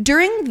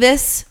 During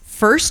this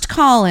first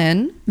call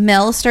in,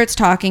 Mel starts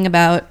talking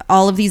about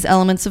all of these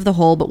elements of the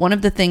whole, but one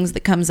of the things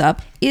that comes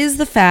up is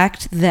the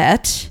fact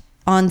that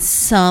on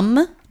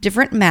some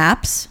different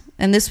maps,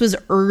 and this was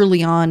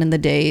early on in the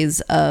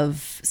days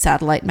of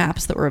satellite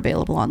maps that were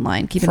available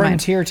online. Keep in mind,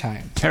 Frontier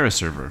time. Terra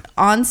server.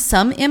 on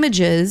some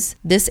images,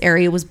 this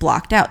area was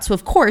blocked out. So,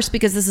 of course,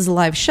 because this is a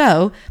live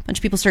show, a bunch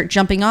of people start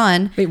jumping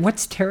on. Wait,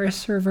 what's Terra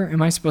Server?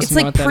 Am I supposed It's to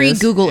know like what that is?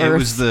 pre-Google It Earth.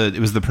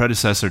 was the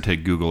predecessor to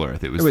Google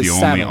Earth. It was was the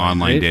only satellite,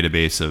 online right?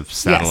 database of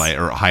satellite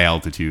or high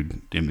altitude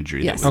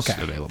imagery Yes. that was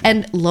Okay. available.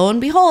 And lo and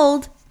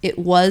behold, it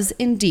was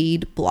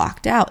indeed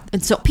blocked out.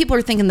 And so people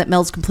are thinking that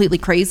Mel's completely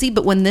crazy,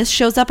 but when this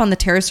shows up on the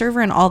Terra server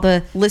and all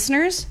the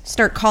listeners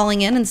start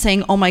calling in and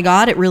saying, oh my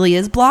God, it really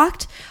is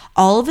blocked,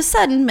 all of a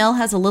sudden Mel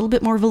has a little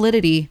bit more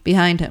validity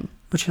behind him.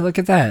 Would you look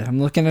at that? I'm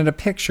looking at a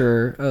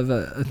picture of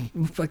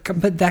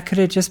but that could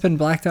have just been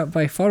blacked out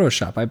by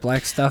Photoshop. I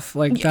blacked stuff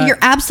like that. You're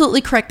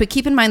absolutely correct, but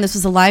keep in mind this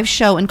was a live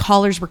show and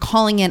callers were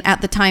calling in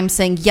at the time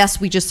saying, yes,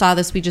 we just saw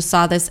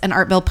this, and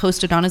Art Bell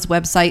posted on his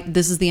website,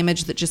 this is the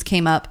image that just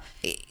came up.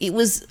 It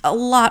was a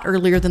lot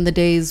earlier than the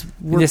days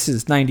were. This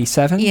is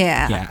 97?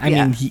 Yeah, Yeah. I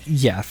yeah. mean,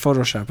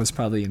 Photoshop was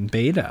probably in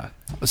beta.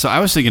 So I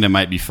was thinking it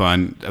might be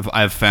fun.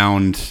 I've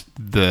found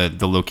the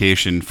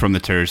location from the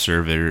Terra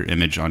server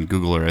image on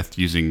Google Earth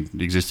using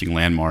existing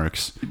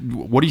landmarks.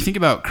 What do you think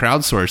about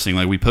crowdsourcing?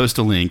 Like we post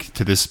a link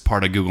to this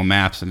part of Google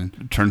Maps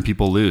and turn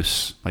people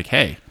loose. Like,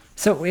 hey,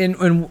 So,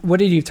 what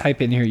did you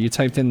type in here? You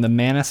typed in the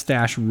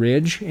Manistash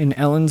Ridge in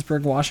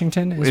Ellensburg,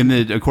 Washington?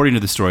 according to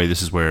the story,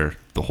 this is where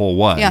the hole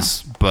was.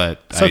 Yeah.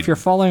 But So if you're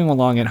following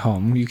along at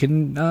home, you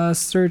can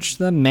search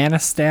the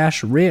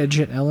Manistash Ridge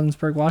at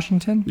Ellensburg,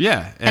 Washington.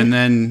 yeah, and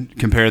then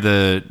compare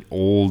the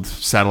old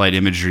satellite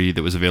imagery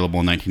that was available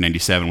in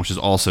 1997, which is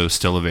also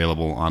still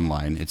available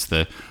online. It's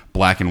the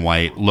black and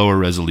white, lower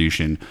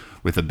resolution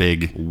with a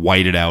big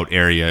whited out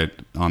area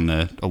on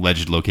the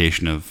alleged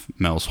location of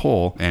Mel's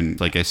hole. And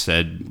like I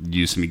said,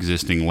 use some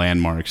existing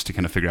landmarks to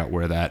kind of figure out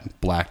where that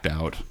blacked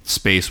out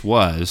space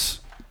was.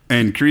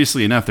 And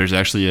curiously enough, there's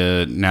actually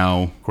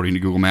now, according to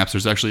Google Maps,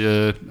 there's actually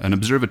an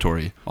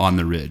observatory on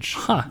the ridge.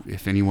 Huh.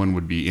 If anyone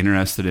would be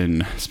interested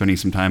in spending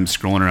some time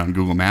scrolling around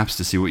Google Maps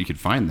to see what you could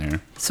find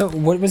there. So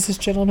what was this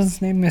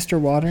gentleman's name? Mr.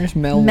 Waters?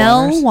 Mel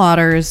Mel Waters?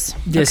 Waters.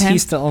 Is okay? he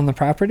still on the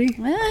property?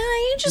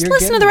 You just You're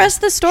listen to getting the rest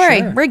of the story.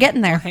 Sure. We're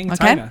getting there. Hang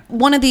Okay. tight.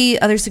 One of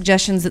the other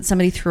suggestions that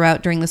somebody threw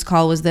out during this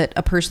call was that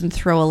a person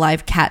throw a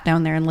live cat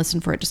down there and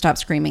listen for it to stop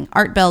screaming.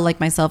 Art Bell, like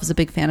myself, is a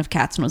big fan of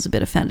cats and was a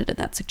bit offended at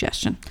that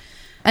suggestion.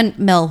 And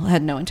Mel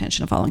had no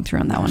intention of following through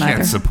on that one either.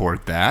 Can't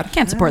support that.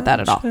 Can't support that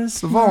at all. The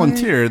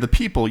volunteer, the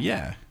people,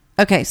 yeah.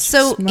 Okay,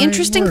 so Smart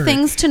interesting work.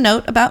 things to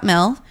note about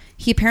Mel.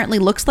 He apparently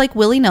looks like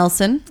Willie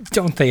Nelson.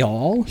 Don't they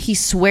all? He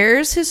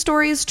swears his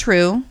story is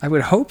true. I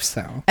would hope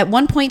so. At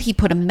one point, he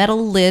put a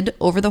metal lid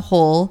over the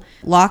hole,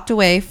 locked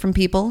away from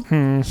people.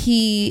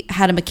 He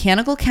had a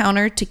mechanical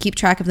counter to keep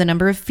track of the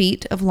number of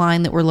feet of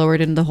line that were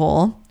lowered into the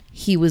hole.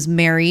 He was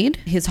married.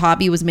 His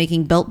hobby was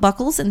making belt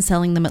buckles and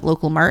selling them at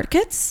local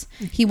markets.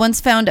 He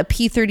once found a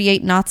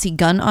P-38 Nazi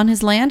gun on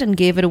his land and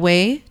gave it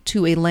away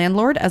to a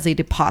landlord as a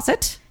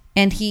deposit.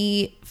 And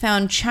he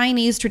found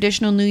Chinese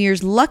traditional New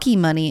Year's lucky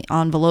money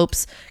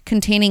envelopes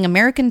containing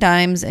American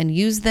dimes and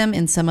used them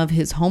in some of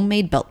his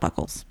homemade belt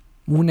buckles.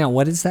 Ooh, now,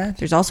 what is that?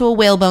 There's also a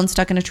whalebone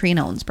stuck in a tree in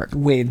Ellensburg.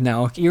 Wait,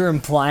 now, you're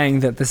implying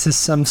that this is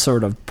some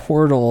sort of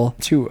portal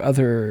to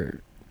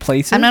other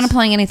places? I'm not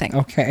implying anything.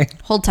 Okay.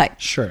 Hold tight.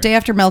 Sure. Day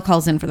after Mel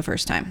calls in for the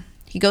first time.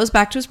 He goes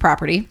back to his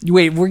property.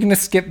 Wait, we're going to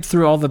skip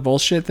through all the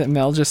bullshit that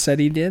Mel just said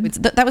he did?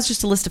 That was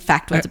just a list of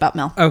factoids about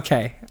Mel.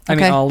 Okay. I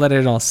mean, Okay. I'll let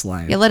it all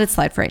slide. Yeah, let it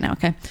slide for right now,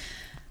 okay?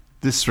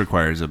 This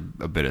requires a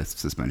bit of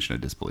suspension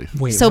of disbelief.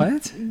 Wait, So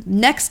what?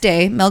 next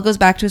day, Mel goes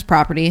back to his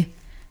property.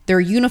 There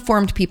are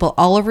uniformed people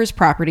all over his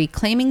property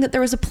claiming that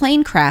there was a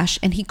plane crash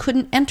and he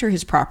couldn't enter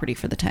his property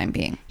for the time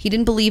being. He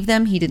didn't believe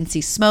them. He didn't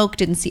see smoke,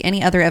 didn't see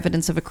any other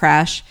evidence of a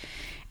crash.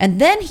 And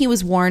then he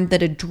was warned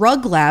that a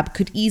drug lab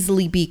could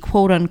easily be,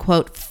 quote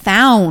unquote,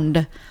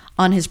 found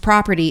on his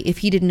property if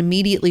he didn't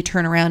immediately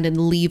turn around and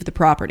leave the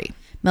property.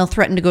 Mel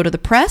threatened to go to the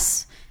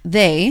press.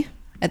 They,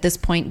 at this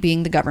point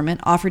being the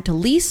government, offered to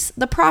lease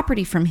the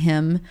property from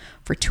him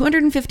for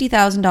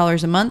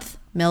 $250,000 a month.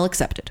 Mel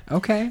accepted.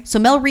 Okay. So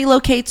Mel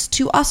relocates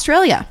to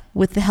Australia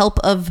with the help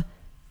of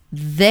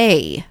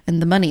they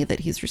and the money that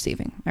he's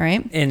receiving. All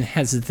right. And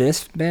has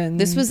this been?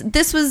 This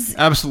was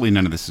Absolutely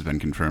none of this has been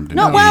confirmed.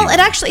 no. Well, it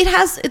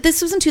has.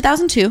 This was in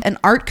 2002, and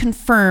Art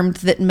confirmed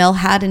that Mel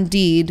had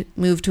indeed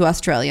moved to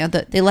Australia.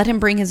 That they let him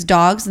bring his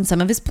dogs and some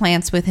of his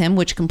plants with him,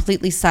 which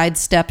completely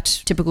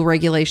sidestepped typical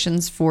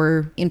regulations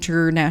for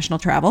international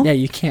travel. Yeah,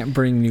 you can't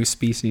bring new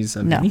species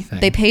of No, anything.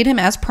 they paid him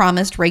as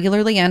promised,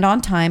 regularly and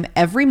on time,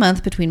 every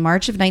month between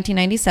March of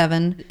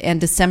 1997 and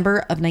December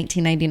of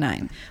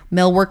 1999.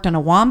 Mel worked on a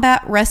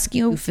wombat rescue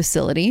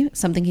facility,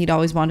 something he'd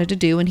always wanted to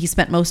do, and he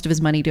spent most of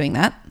his money doing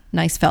that.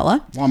 Nice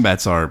fella.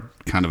 Wombats are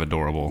kind of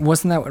adorable.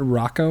 Wasn't that what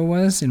Rocco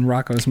was in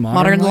Rocco's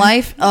Modern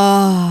Life.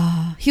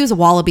 Oh, he was a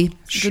wallaby.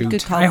 Shoot.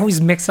 Good call. I always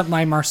mix up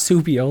my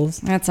marsupials.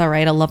 That's all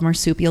right. I love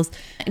marsupials.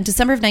 In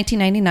December of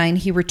 1999,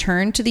 he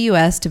returned to the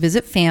U.S. to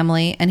visit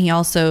family, and he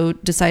also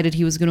decided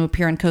he was going to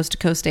appear on Coast to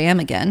Coast AM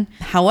again.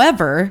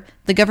 However,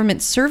 the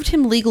government served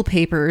him legal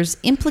papers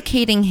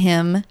implicating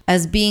him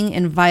as being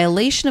in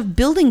violation of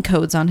building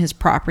codes on his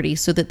property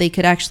so that they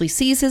could actually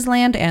seize his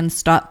land and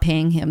stop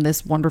paying him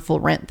this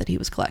wonderful rent that he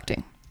was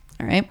collecting.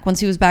 All right. Once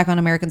he was back on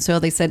American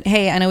soil, they said,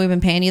 hey, I know we've been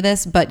paying you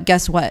this, but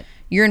guess what?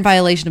 You're in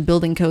violation of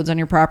building codes on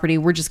your property.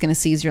 We're just going to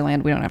seize your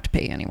land. We don't have to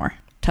pay you anymore.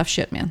 Tough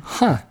shit, man.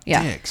 Huh.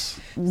 Yeah. Dicks.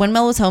 When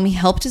Mel was home, he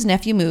helped his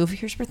nephew move.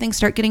 Here's where things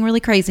start getting really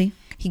crazy.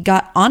 He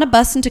got on a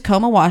bus in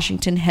Tacoma,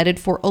 Washington, headed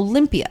for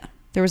Olympia.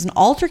 There was an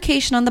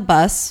altercation on the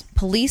bus.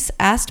 Police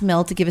asked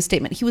Mel to give a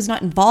statement. He was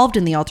not involved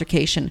in the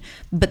altercation,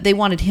 but they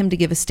wanted him to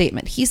give a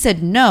statement. He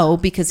said no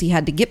because he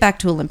had to get back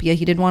to Olympia.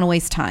 He didn't want to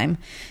waste time.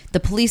 The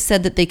police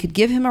said that they could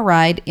give him a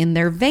ride in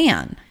their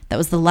van. That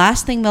was the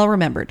last thing Mel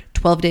remembered.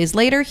 12 days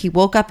later, he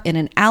woke up in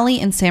an alley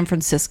in San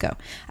Francisco.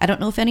 I don't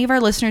know if any of our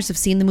listeners have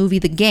seen the movie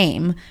The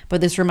Game,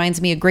 but this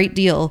reminds me a great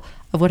deal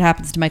of what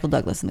happens to Michael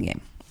Douglas in The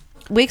Game.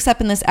 Wakes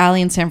up in this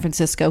alley in San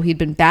Francisco. He'd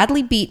been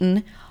badly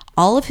beaten.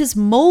 All of his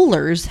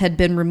molars had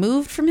been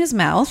removed from his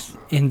mouth.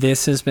 And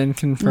this has been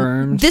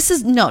confirmed?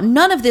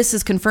 None of this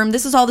is confirmed.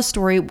 This is all the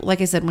story,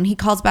 like I said, when he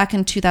calls back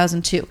in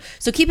 2002.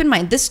 So keep in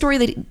mind, this story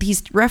that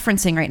he's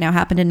referencing right now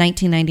happened in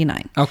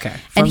 1999. Okay.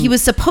 And he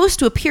was supposed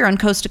to appear on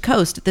Coast to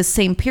Coast at this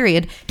same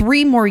period.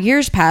 3 more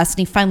years passed,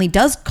 and he finally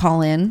does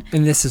call in.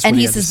 And this is and what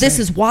he had to says, this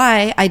say. is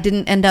why I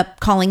didn't end up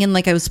calling in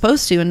like I was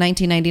supposed to in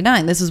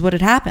 1999. This is what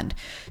had happened.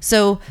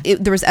 So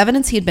there was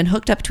evidence he had been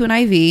hooked up to an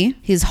IV.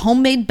 His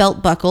homemade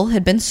belt buckle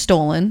had been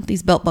stolen.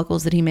 These belt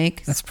buckles that he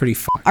makes. That's pretty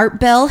fun. Art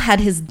Bell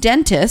had his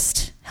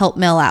dentist help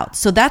Mel out.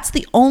 So that's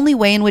the only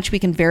way in which we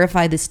can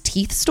verify this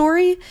teeth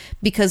story,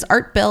 because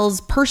Art Bell's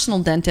personal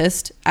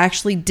dentist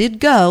actually did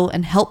go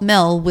and help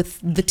Mel with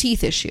the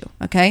teeth issue.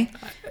 Okay.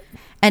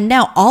 And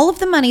now all of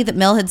the money that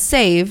Mel had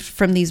saved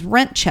from these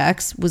rent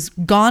checks was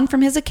gone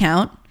from his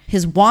account.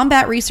 His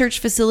Wombat research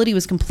facility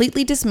was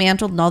completely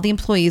dismantled and all the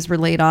employees were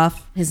laid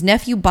off. His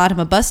nephew bought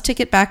him a bus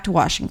ticket back to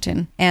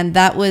Washington. And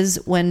that was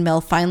when Mel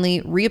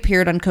finally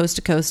reappeared on Coast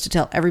to Coast to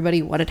tell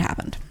everybody what had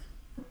happened.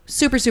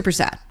 Super, super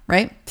sad,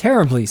 right?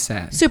 Terribly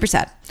sad. Super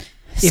sad.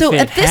 If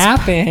it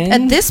happened.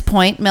 At this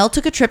point, Mel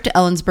took a trip to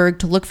Ellensburg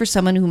to look for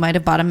someone who might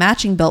have bought a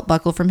matching belt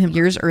buckle from him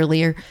years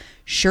earlier.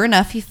 Sure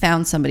enough, he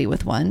found somebody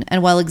with one.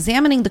 And while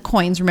examining the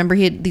coins, remember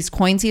he had these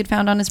coins he had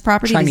found on his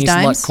property? Chinese these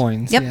dimes? luck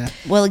coins, Yep. yeah.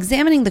 While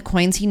examining the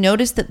coins, he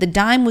noticed that the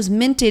dime was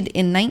minted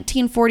in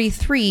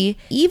 1943,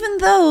 even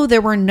though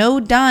there were no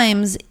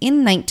dimes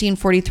in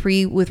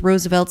 1943 with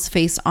Roosevelt's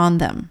face on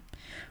them.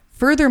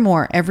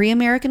 Furthermore, every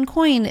American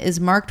coin is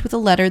marked with a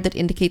letter that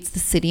indicates the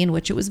city in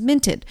which it was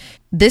minted.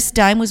 This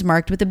dime was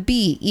marked with a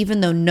B,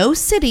 even though no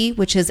city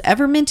which has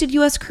ever minted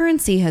U.S.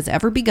 currency has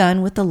ever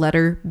begun with the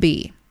letter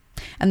B.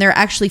 And there are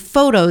actually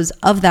photos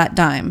of that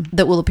dime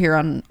that will appear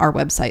on our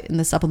website in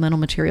the supplemental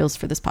materials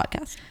for this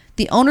podcast.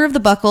 The owner of the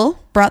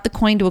buckle brought the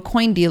coin to a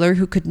coin dealer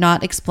who could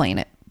not explain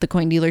it. The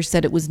coin dealer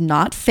said it was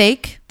not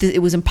fake.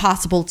 It was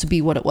impossible to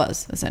be what it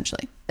was,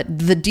 essentially.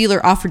 The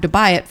dealer offered to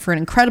buy it for an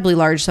incredibly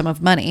large sum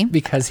of money.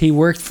 Because he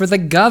worked for the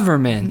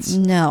government.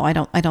 No, I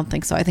don't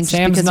think so. I think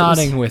Sam's just because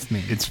nodding with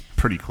me. It's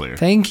pretty clear.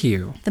 Thank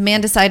you. the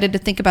man decided to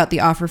think about the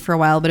offer for a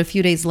while, but a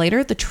few days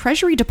later, the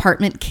Treasury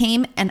Department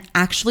came and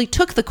actually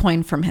took the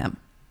coin from him.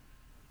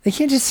 They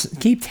can't just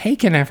keep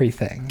taking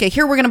everything. Okay,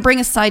 here we're going to bring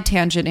a side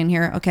tangent in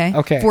here, okay?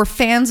 Okay. For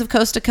fans of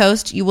Coast to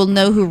Coast, you will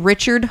know who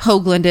Richard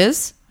Hoagland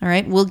is, all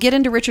right? We'll get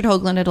into Richard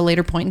Hoagland at a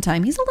later point in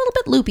time. He's a little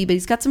bit loopy, but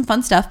he's got some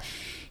fun stuff.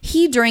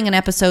 He, during an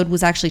episode,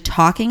 was actually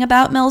talking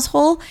about Mel's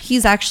Hole.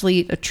 He's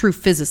actually a true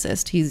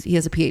physicist. He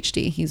has a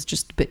PhD. He's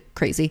just a bit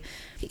crazy.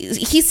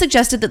 He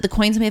suggested that the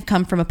coins may have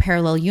come from a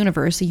parallel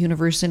universe, a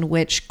universe in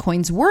which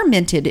coins were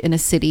minted in a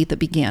city that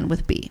began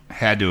with B.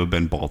 Had to have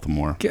been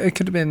Baltimore. It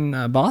could have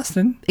been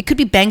Boston. It could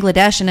be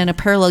Bangladesh and in a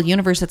parallel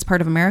universe that's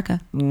part of America.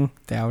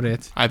 Doubt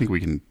it. I think we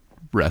can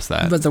rest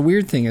that. But the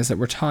weird thing is that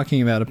we're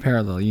talking about a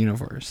parallel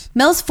universe.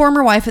 Mel's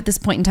former wife at this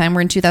point in time,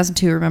 we're in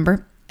 2002,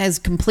 remember? has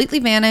completely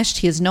vanished.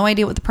 He has no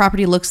idea what the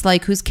property looks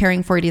like, who's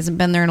caring for it. He hasn't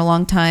been there in a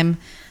long time.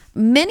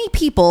 Many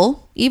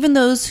people, even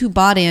those who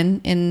bought in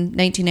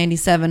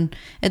 1997,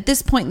 at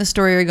this point in the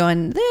story are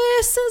going,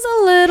 this is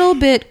a little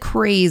bit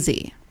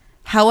crazy.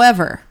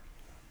 However,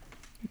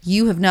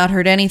 you have not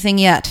heard anything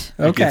yet.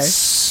 Okay. It's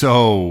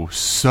so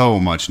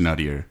much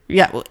nuttier.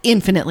 Yeah, well,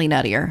 infinitely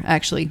nuttier,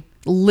 actually.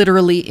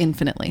 Literally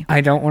infinitely.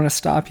 I don't want to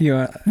stop you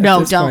at No,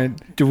 this don't.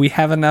 point. Do we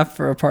have enough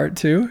for a part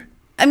 2?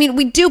 I mean,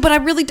 we do, but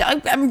I'm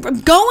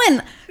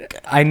going.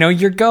 I know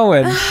you're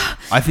going.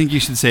 I think you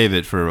should save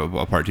it for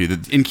a part 2.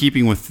 In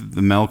keeping with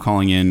the Mel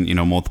calling in,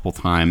 multiple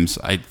times,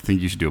 I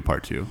think you should do a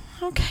part 2.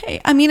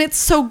 Okay. I mean, it's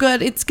so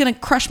good. It's going to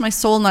crush my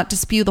soul not to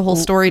spew the whole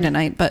story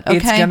tonight, but okay.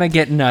 It's going to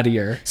get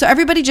nuttier. So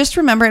everybody just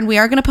remember, and we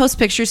are going to post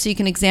pictures so you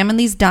can examine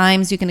these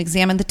dimes. You can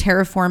examine the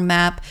terraform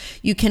map.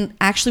 You can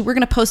actually, we're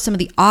going to post some of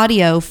the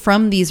audio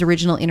from these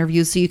original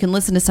interviews so you can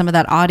listen to some of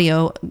that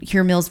audio,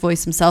 hear Mill's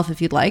voice himself if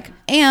you'd like.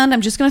 And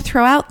I'm just going to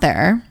throw out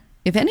there,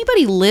 if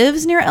anybody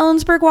lives near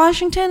Ellensburg,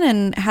 Washington,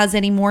 and has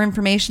any more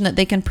information that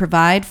they can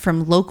provide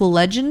from local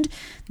legend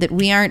that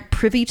we aren't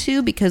privy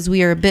to because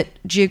we are a bit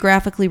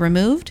geographically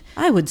removed,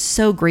 I would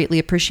so greatly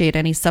appreciate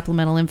any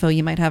supplemental info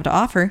you might have to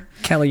offer.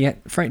 Kelly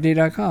at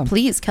frightday.com.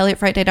 Please,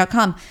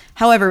 Kelly@frightday.com.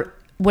 However,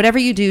 whatever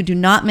you do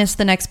not miss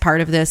the next part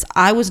of this.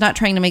 I was not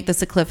trying to make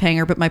this a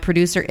cliffhanger, but my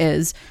producer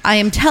is. I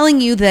am telling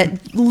you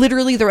that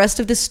literally the rest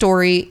of this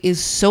story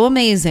is so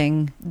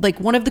amazing. Like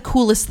one of the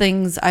coolest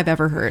things I've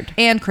ever heard.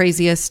 And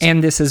craziest.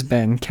 And this has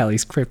been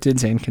Kelly's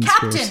Cryptids and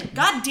Conspiracy. Captain!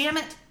 God damn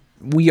it!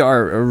 We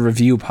are a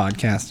review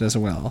podcast as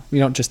well. We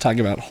don't just talk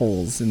about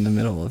holes in the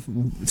middle of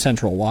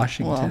central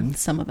Washington. Well,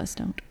 some of us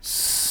don't.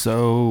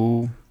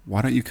 So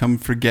why don't you come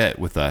forget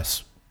with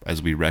us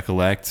as we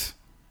recollect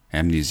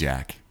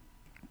Amnesiac?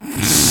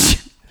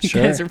 You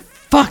Sure. guys are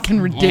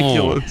fucking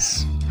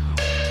ridiculous.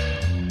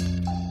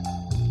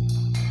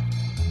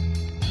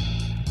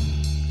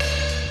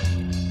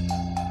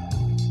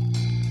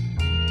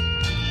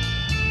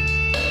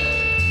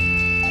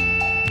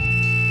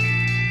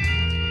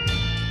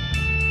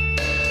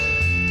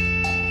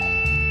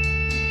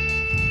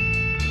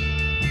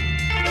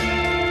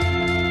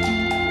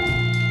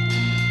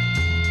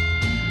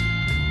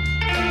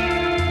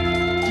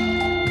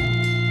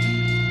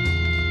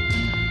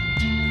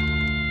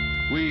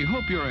 We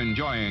hope you're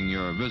enjoying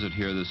your visit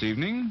here this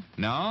evening.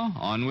 Now,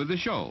 on with the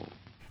show.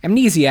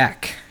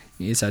 Amnesiac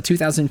is a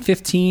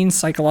 2015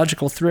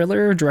 psychological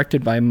thriller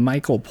directed by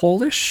Michael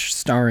Polish,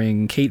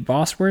 starring Kate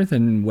Bosworth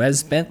and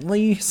Wes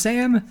Bentley.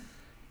 Sam,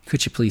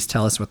 could you please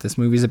tell us what this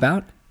movie's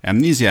about?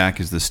 Amnesiac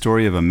is the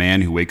story of a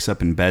man who wakes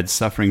up in bed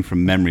suffering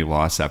from memory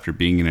loss after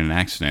being in an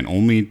accident,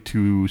 only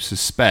to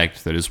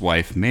suspect that his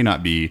wife may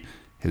not be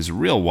his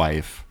real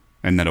wife,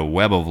 and that a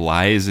web of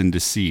lies and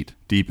deceit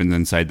deepens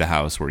inside the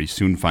house where he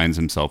soon finds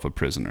himself a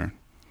prisoner.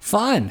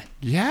 Fun.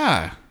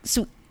 Yeah.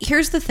 So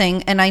here's the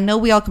thing, and I know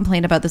we all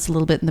complained about this a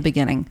little bit in the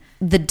beginning.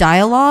 The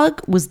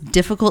dialogue was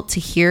difficult to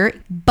hear,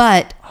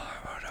 but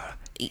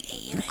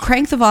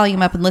crank the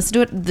volume up and listen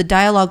to it. The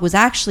dialogue was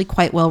actually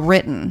quite well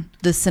written.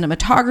 The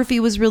cinematography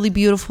was really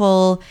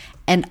beautiful,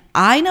 and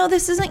I know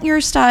this isn't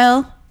your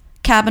style,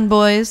 Cabin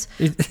Boys,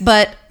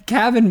 but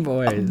Cabin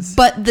Boys.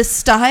 but the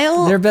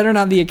style... There better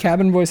not be a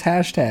Cabin Boys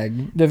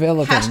hashtag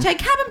developing. Hashtag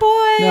Cabin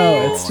Boys!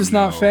 No, it's just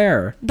not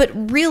fair. But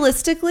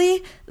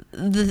realistically,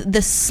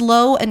 the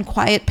slow and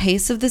quiet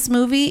pace of this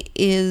movie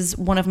is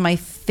one of my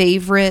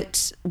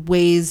favorite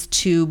ways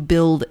to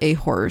build a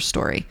horror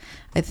story.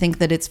 I think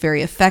that it's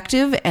very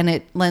effective and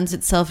it lends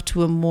itself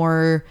to a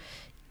more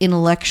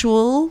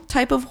intellectual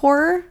type of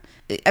horror.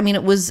 I mean,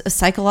 it was a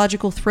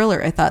psychological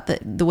thriller. I thought that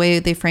the way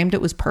they framed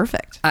it was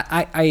perfect.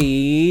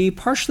 I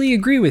partially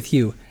agree with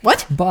you.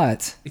 What?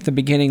 But the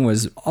beginning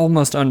was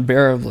almost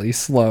unbearably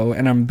slow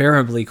and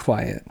unbearably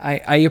quiet.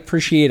 I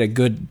appreciate a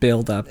good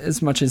build-up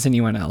as much as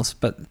anyone else,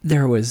 but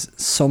there was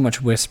so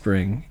much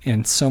whispering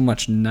and so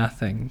much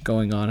nothing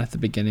going on at the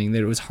beginning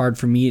that it was hard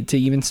for me to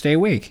even stay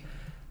awake.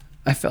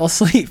 I fell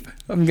asleep.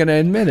 I'm going to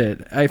admit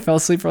it. I fell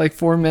asleep for like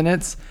 4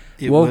 minutes,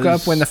 woke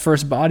up when the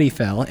first body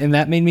fell, and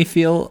that made me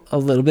feel a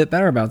little bit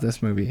better about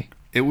this movie.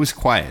 It was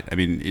quiet. I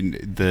mean,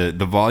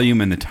 the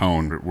volume and the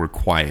tone were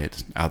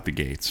quiet out the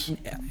gates.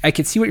 I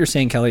could see what you're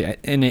saying, Kelly,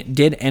 and it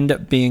did end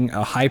up being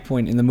a high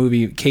point in the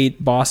movie.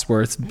 Kate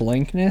Bosworth's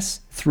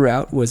blankness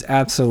throughout was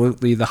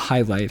absolutely the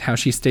highlight. How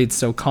she stayed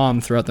so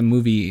calm throughout the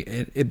movie.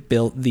 It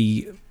built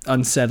the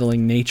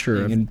unsettling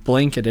nature and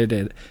blanketed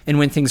it. And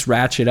when things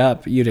ratchet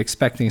up, you'd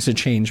expect things to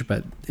change,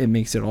 but it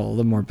makes it all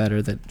the more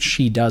better that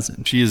she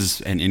doesn't. She is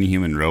an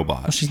inhuman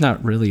robot. Well, she's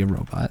not really a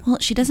robot. Well,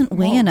 she doesn't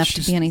weigh enough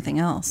to be anything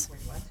else.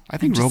 I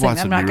think I'm just robots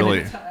saying, would I'm be not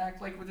really...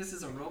 Act like this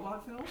is a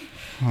robot film?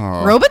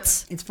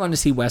 Robots? It's fun to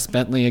see Wes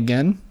Bentley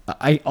again.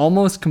 I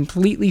almost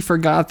completely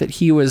forgot that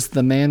he was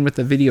the man with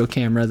the video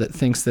camera that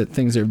thinks that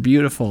things are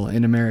beautiful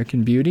in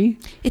American Beauty.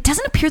 It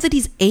doesn't appear that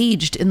he's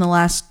aged in the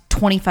last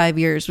 25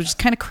 years, which is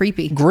kind of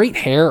creepy. Great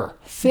hair.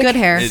 Thick, Good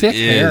hair. It Thick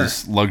hair.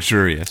 is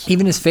luxurious.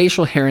 Even his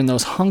facial hair in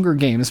those Hunger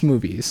Games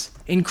movies.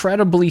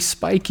 Incredibly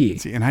spiky.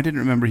 See, and I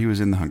didn't remember he was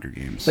in the Hunger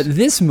Games. But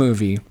this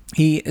movie,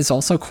 he is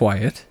also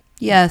quiet.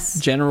 Yes.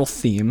 General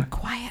theme.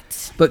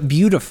 Quiet. But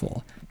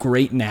beautiful.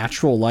 Great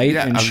natural light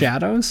and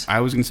shadows.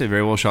 I was going to say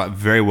very well shot,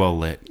 very well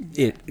lit.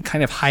 It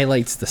kind of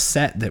highlights the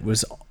set that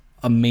was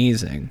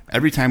amazing.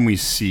 Every time we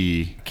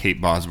see Kate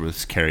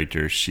Bosworth's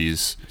character,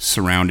 she's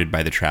surrounded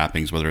by the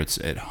trappings, whether it's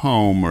at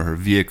home or her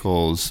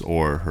vehicles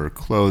or her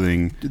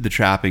clothing, the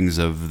trappings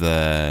of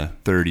the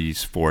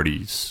 30s,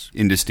 40s,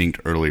 indistinct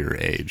earlier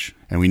age.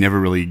 And we never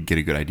really get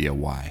a good idea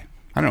why.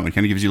 I don't know, it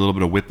kind of gives you a little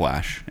bit of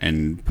whiplash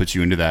and puts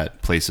you into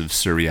that place of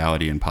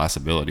surreality and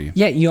possibility.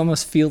 Yeah, you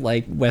almost feel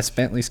like Wes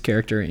Bentley's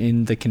character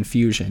in The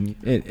Confusion.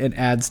 It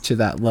adds to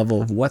that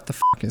level of what the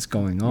fuck is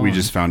going on. We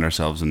just found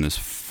ourselves in this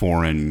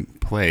foreign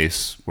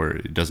place where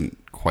it doesn't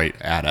quite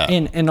add up.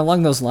 And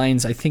along those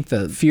lines, I think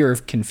the fear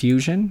of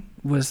confusion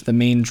was the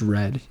main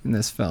dread in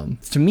this film.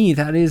 To me,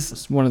 that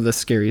is one of the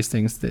scariest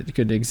things that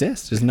could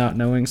exist, is not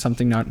knowing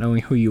something, not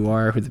knowing who you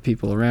are, who the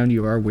people around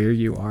you are, where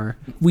you are.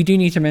 We do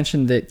need to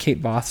mention that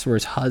Kate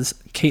Bosworth's husband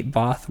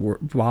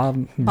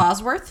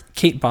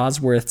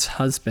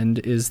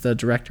is the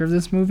director of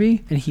this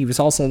movie, and he was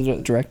also the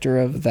director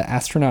of The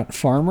Astronaut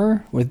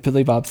Farmer with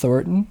Billy Bob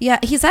Thornton. Yeah,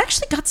 he's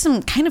actually got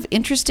some kind of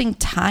interesting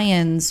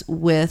tie-ins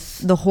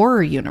with the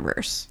horror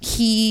universe.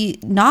 He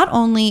not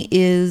only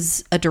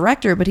is a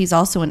director, but he's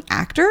also an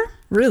actor.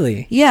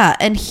 Really? Yeah,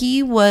 and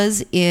he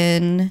was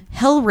in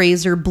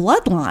Hellraiser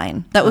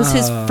Bloodline. That was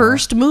his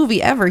first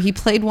movie ever. He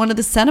played one of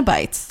the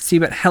Cenobites. See,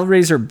 but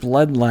Hellraiser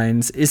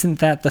Bloodlines, isn't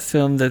that the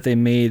film that they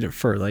made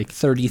for like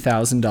 $30,000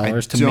 to maintain?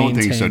 I don't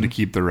think so, to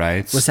keep the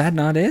rights. Was that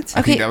not it?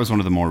 I think that was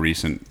one of the more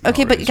recent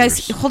Okay, but guys,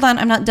 Hellraisers. hold on.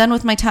 I'm not done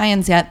with my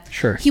tie-ins yet.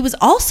 Sure. He was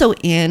also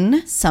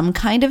in Some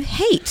Kind of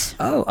Hate.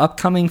 Oh,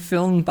 upcoming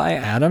film by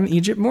Adam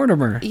Egypt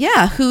Mortimer.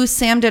 Yeah, who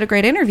Sam did a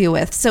great interview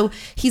with. So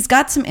he's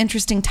got some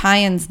interesting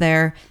tie-ins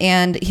there,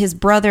 and his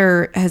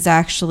brother has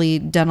actually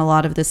done a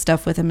lot of this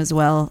stuff with him as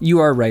well. You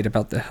are right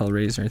about the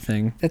Hellraiser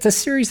thing. It's a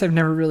series I've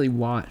never really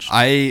watched.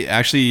 I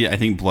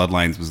think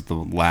Bloodlines was the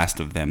last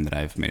of them that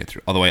I've made it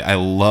through. Although I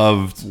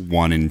loved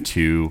 1 and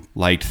 2,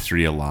 liked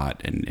 3 a lot,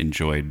 and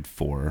enjoyed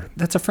 4.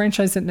 That's a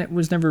franchise that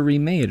was never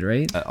remade,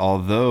 right?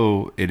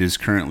 Although it is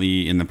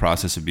currently in the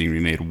process of being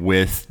remade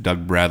with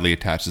Doug Bradley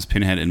attached as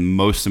Pinhead, and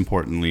most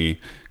importantly,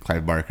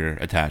 Clive Barker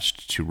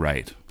attached to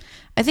write.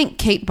 I think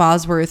Kate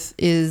Bosworth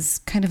is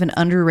kind of an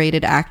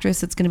underrated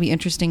actress. It's going to be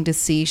interesting to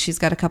see. She's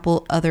got a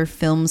couple other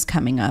films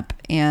coming up,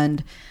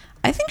 and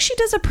I think she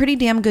does a pretty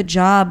damn good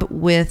job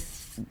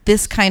with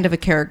this kind of a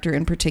character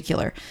in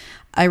particular.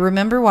 I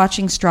remember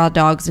watching Straw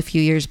Dogs a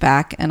few years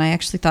back, and I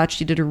actually thought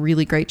she did a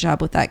really great job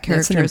with that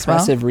character as well.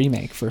 That's an impressive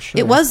remake for sure.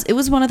 It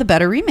was one of the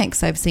better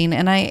remakes I've seen,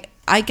 and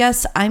I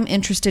guess I'm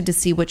interested to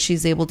see what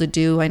she's able to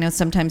do. I know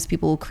sometimes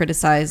people will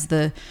criticize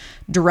the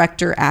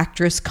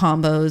director-actress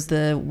combos.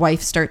 The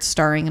wife starts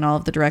starring in all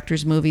of the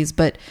director's movies,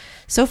 but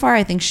so far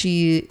I think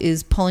she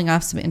is pulling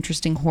off some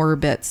interesting horror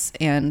bits,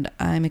 and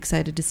I'm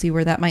excited to see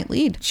where that might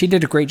lead. She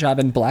did a great job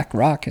in Black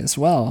Rock as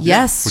well.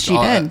 Yes, she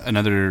did.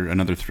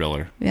 Another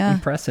thriller. Yeah.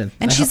 Impressive.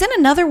 And she's in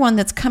another one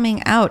that's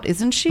coming out,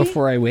 isn't she?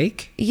 Before I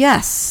Wake?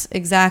 Yes,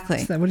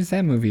 exactly. What is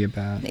that movie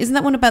about? Isn't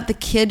that one about the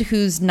kid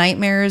whose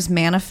nightmares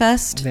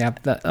manifest? Yeah,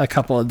 a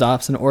couple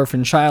adopts an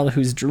orphan child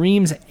whose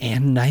dreams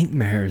and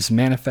nightmares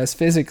manifest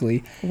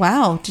physically.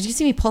 Wow. Did you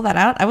see me pull that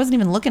out? I wasn't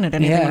even looking at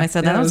anything when I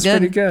said that. That was good.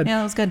 Pretty good. Yeah,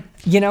 that was good.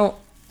 You know,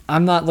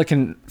 I'm not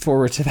looking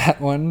forward to that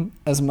one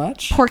as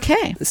much. Por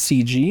qué?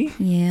 CG.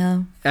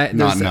 Yeah.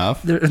 Not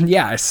enough?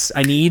 Yes,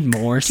 I need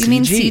more CG. Do you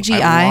mean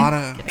CGI?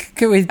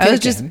 I was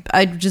just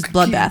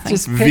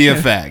bloodbathing.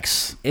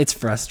 VFX. It's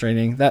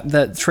frustrating.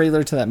 That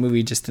trailer to that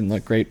movie just didn't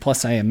look great.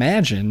 Plus, I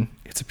imagine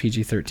it's a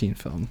PG-13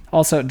 film.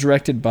 Also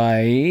directed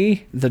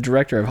by the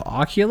director of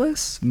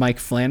Oculus, Mike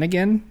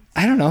Flanagan.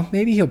 I don't know.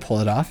 Maybe he'll pull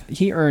it off.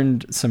 He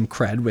earned some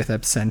cred with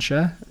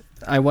Absentia.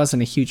 I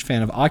wasn't a huge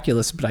fan of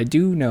Oculus, but I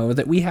do know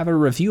that we have a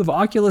review of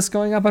Oculus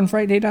going up on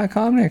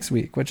Friday.com next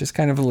week, which is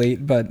kind of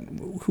late, but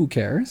who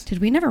cares? Did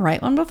we never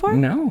write one before?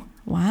 No.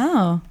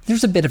 Wow.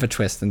 There's a bit of a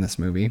twist in this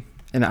movie,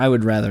 and I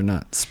would rather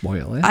not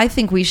spoil it. I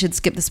think we should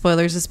skip the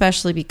spoilers,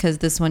 especially because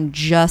this one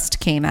just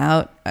came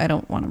out. I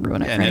don't want to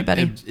ruin it for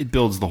anybody. It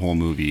builds the whole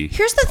movie.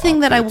 Here's the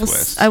thing that I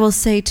will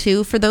say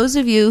too, for those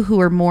of you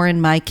who are more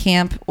in my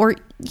camp, or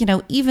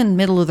even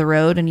middle of the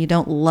road, and you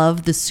don't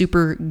love the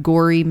super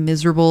gory,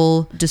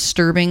 miserable,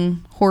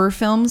 disturbing horror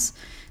films,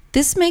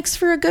 this makes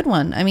for a good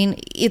one. I mean,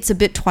 it's a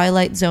bit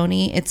Twilight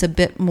Zone-y. It's a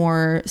bit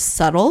more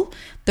subtle.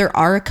 There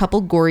are a couple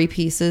gory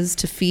pieces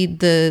to feed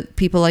the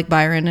people like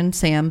Byron and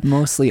Sam.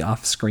 Mostly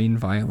off-screen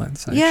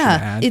violence, I should Yeah,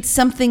 add. it's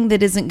something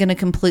that isn't going to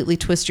completely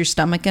twist your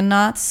stomach in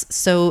knots,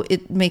 so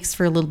it makes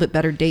for a little bit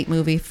better date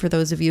movie for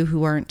those of you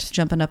who aren't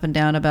jumping up and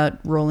down about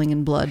rolling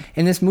in blood.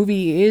 And this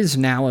movie is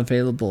now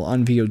available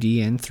on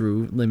VOD and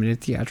through limited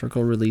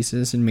theatrical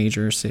releases in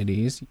major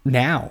cities.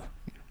 Now,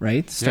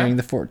 right? Starting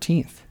the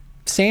 14th.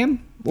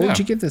 Sam, what would Yeah.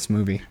 you give this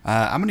movie?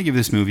 I'm going to give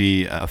this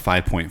movie a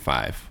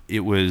 5.5.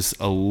 It was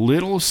a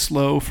little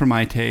slow for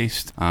my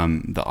taste.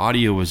 The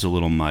audio was a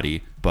little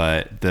muddy,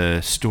 but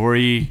the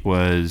story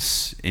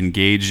was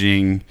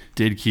engaging,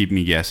 did keep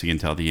me guessing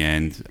until the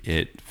end.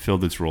 It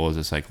filled its role as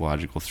a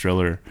psychological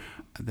thriller.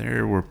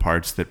 There were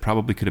parts that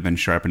probably could have been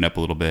sharpened up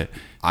a little bit.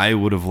 I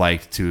would have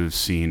liked to have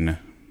seen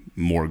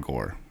more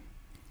gore.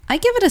 I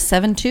give it a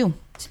 7 too.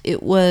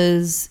 It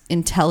was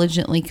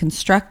intelligently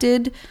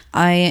constructed.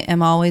 I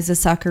am always a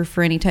sucker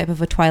for any type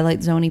of a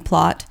Twilight Zone-y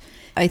plot.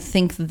 I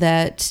think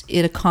that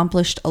it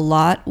accomplished a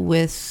lot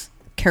with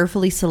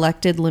carefully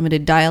selected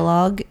limited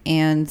dialogue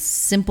and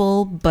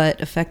simple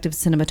but effective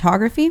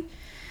cinematography.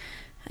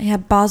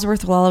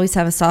 Bosworth will always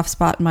have a soft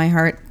spot in my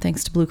heart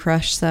thanks to Blue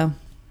Crush, so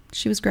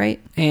she was great.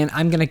 And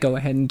I'm going to go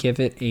ahead and give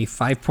it a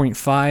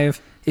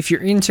 5.5. If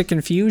you're into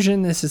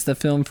confusion, this is the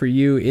film for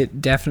you.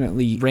 It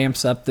definitely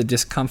ramps up the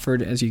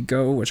discomfort as you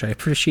go, which I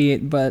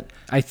appreciate, but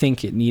I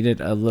think it needed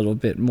a little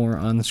bit more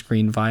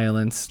on-screen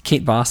violence.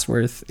 Kate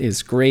Bosworth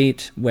is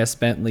great. Wes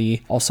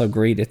Bentley, also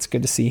great. It's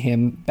good to see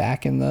him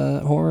back in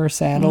the horror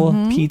saddle.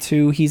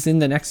 P2, he's in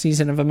the next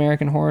season of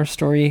American Horror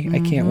Story. I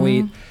can't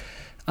wait.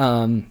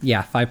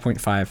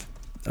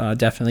 5.5.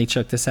 Definitely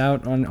check this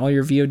out on all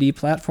your VOD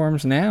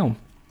platforms now.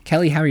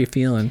 Kelly, how are you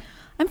feeling?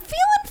 I'm feeling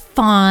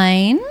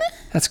fine.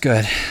 That's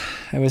good.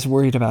 I was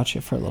worried about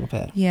you for a little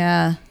bit.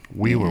 Yeah.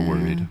 We were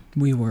worried.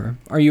 We were.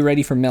 Are you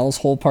ready for Mel's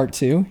Hole Part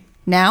 2?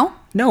 Now?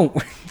 No.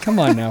 Come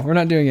on now. We're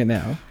not doing it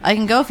now. I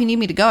can go if you need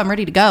me to go. I'm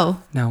ready to go.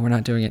 No, we're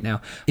not doing it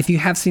now. If you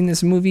have seen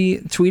this movie,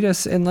 tweet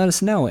us and let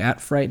us know at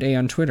Friday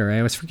on Twitter. I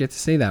always forget to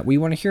say that. We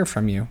want to hear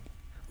from you.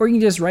 Or you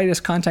can just write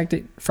us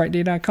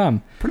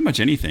contact@frightday.com. Pretty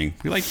much anything.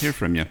 We like to hear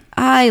from you.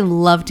 I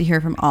love to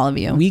hear from all of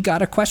you. We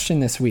got a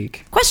question this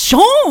week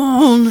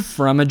Question!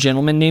 from a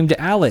gentleman named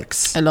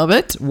Alex. I love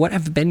it. What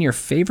have been your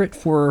favorite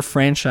horror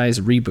franchise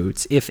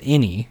reboots, if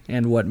any,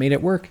 and what made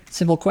it work?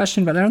 Simple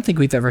question, but I don't think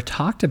we've ever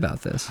talked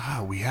about this.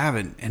 We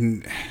haven't.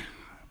 And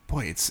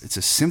boy, it's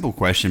a simple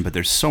question, but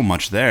there's so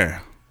much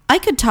there. I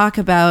could talk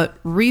about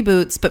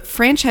reboots, but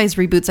franchise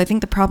reboots, I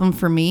think the problem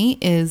for me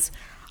is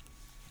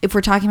if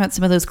we're talking about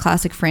some of those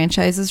classic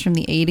franchises from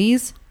the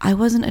 80s, I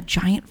wasn't a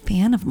giant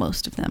fan of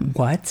most of them.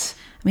 What?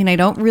 I mean, I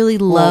don't really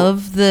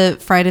love the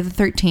Friday the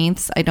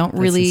 13th. I don't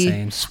That's really...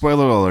 insane.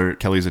 Spoiler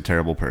alert, Kelly's a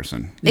terrible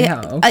person. Yeah,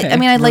 okay. I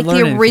mean, I We're like the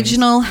learning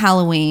original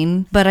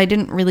Halloween, but I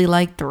didn't really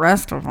like the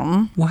rest of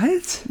them.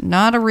 What?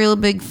 Not a real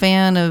big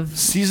fan of...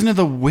 Season of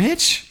the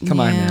Witch?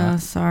 Come on yeah, now.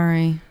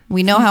 Sorry.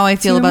 We know how I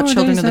feel 2 about more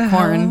Children days of the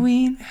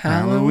Corn.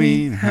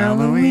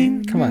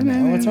 Halloween. Come on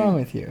now. What's wrong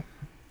with you?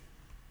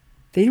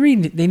 They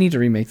need to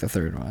remake the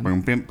third one.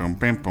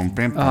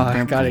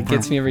 Oh, God, it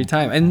gets me every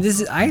time. And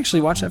I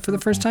actually watched that for the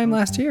first time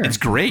last year. It's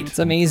great. It's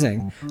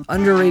amazing.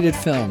 Underrated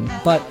film.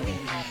 But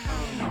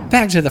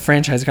back to the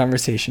franchise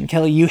conversation.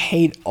 Kelly, you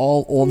hate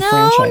all old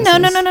franchises.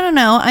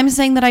 No. I'm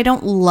saying that I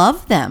don't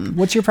love them.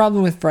 What's your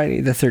problem with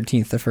Friday the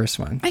 13th, the first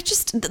one?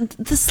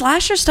 The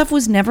slasher stuff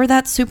was never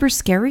that super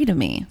scary to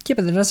me. Yeah,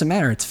 but it doesn't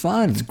matter. It's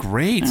fun. It's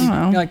Great. You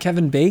got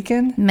Kevin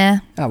Bacon? Meh.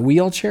 A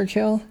wheelchair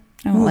kill?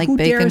 I don't like who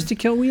bacon. dares to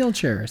kill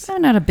wheelchairs?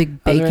 I'm not a big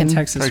Other than bacon.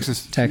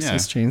 Texas yeah.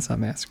 Chainsaw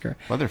Massacre.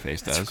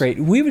 Leatherface does. That's great.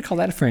 We would call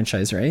that a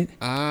franchise, right?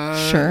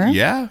 Sure.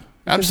 Yeah,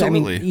 'Cause, I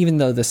mean, absolutely. even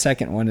though the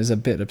second one is a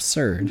bit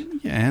absurd.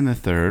 Yeah, and the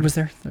third. Was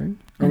there a third? And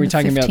Are we the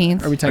talking 15th.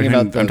 about? Are we talking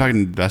about? I'm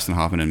talking Dustin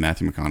Hoffman and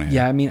Matthew McConaughey.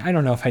 Yeah, I mean, I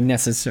don't know if I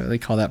necessarily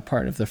call that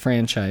part of the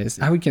franchise.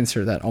 I would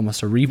consider that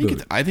almost a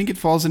reboot. I think it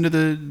falls into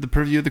the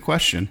purview of the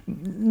question.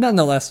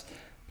 Nonetheless,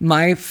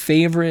 my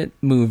favorite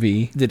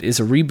movie that is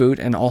a reboot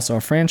and also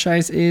a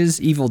franchise is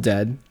Evil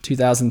Dead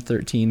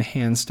 2013,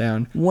 hands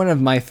down. One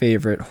of my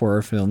favorite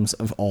horror films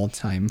of all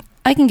time.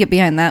 I can get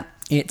behind that.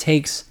 It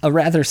takes a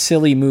rather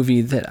silly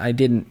movie that I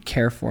didn't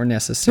care for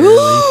necessarily.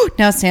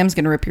 Now Sam's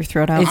going to rip your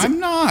throat out.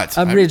 I'm not.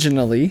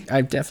 Originally,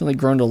 I've definitely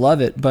grown to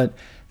love it, but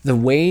the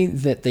way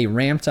that they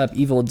ramped up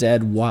Evil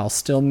Dead while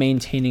still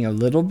maintaining a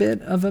little bit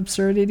of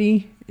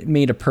absurdity, it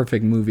made a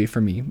perfect movie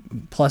for me.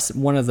 Plus,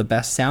 one of the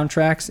best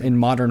soundtracks in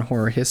modern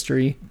horror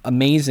history,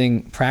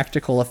 amazing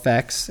practical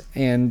effects,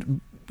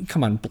 and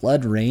come on,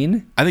 blood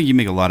rain. I think you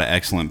make a lot of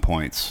excellent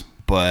points,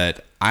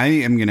 but I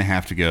am going to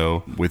have to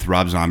go with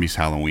Rob Zombie's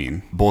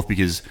Halloween, both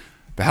because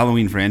the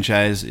Halloween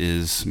franchise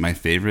is my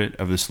favorite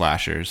of the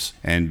slashers,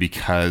 and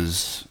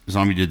because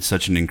Zombie did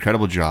such an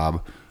incredible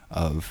job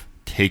of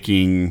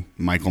taking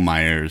Michael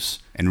Myers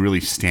and really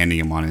standing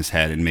him on his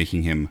head and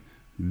making him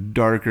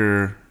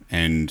darker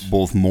and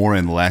both more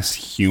and less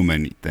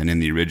human than in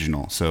the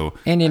original. So,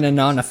 And in a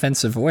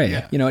non-offensive way.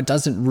 Yeah. You know, it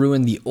doesn't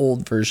ruin the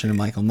old version of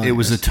Michael Myers. it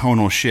was a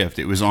tonal shift.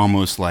 It was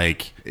almost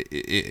like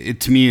it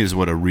to me is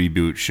what a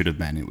reboot should have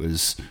been. It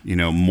was,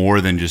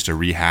 more than just a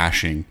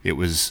rehashing. It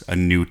was a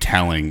new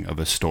telling of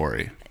a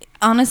story.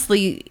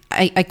 Honestly,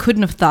 I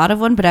couldn't have thought of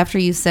one, but after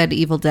you said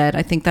Evil Dead,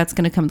 I think that's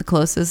going to come the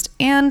closest.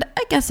 And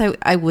I guess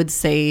I would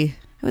say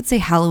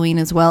Halloween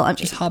as well.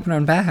 just hopping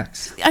on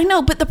backs. I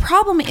know, but the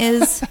problem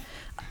is,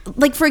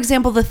 like, for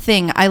example, The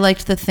Thing. I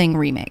liked The Thing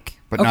remake.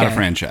 But not a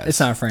franchise. It's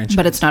not a franchise.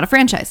 But it's not a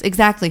franchise.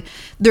 Exactly.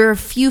 There are a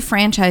few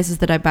franchises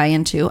that I buy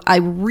into. I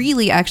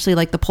really actually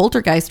like the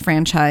Poltergeist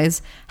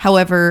franchise.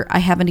 However, I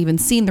haven't even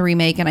seen the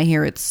remake and I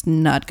hear it's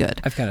not good.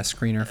 I've got a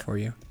screener for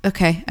you.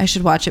 Okay, I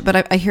should watch it,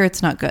 but I hear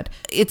it's not good.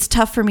 It's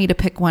tough for me to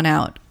pick one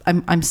out.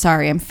 I'm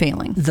sorry, I'm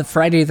failing. The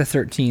Friday the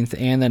 13th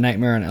and the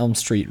Nightmare on Elm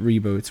Street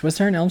reboots. Was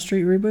there an Elm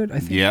Street reboot? I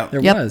think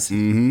there Yep. was.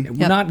 Mm-hmm.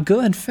 Yep. Not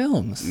good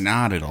films.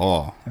 Not at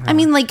all. I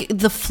mean, like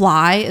The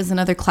Fly is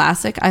another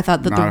classic. I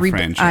thought that Not the a reboot.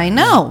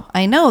 franchise.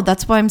 I know.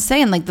 That's why I'm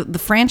saying like the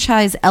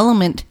franchise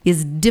element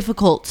is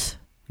difficult.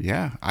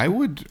 Yeah, I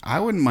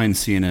wouldn't mind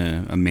seeing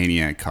a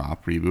Maniac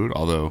Cop reboot.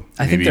 Although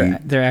I think maybe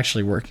they're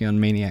actually working on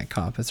Maniac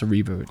Cop as a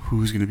reboot.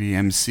 who's going to be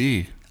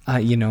MC?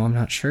 I'm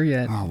not sure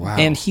yet. Oh, wow.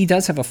 And he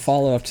does have a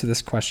follow-up to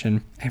this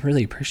question. I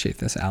really appreciate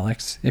this,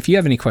 Alex. If you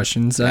have any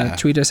questions,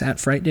 tweet us at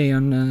Friday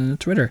on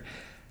Twitter.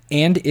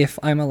 And if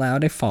I'm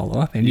allowed a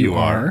follow-up, and you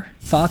are,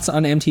 thoughts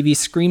on MTV's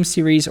Scream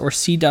series or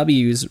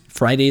CW's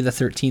Friday the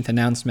 13th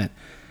announcement.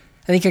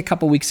 I think a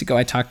couple weeks ago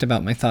I talked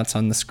about my thoughts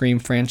on the Scream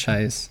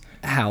franchise,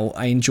 how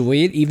I enjoy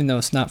it, even though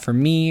it's not for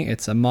me.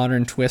 It's a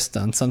modern twist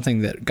on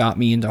something that got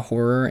me into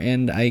horror,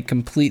 and I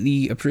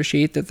completely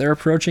appreciate that they're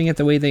approaching it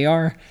the way they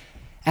are.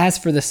 As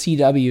for the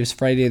CW's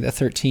Friday the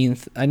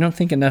 13th, I don't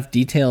think enough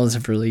details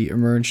have really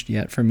emerged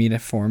yet for me to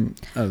form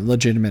a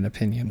legitimate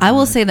opinion. I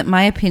will say that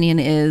my opinion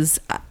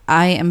is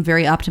I am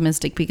very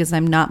optimistic because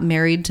I'm not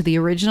married to the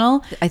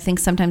original. I think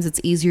sometimes it's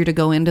easier to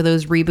go into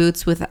those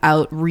reboots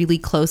without really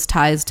close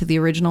ties to the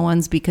original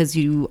ones because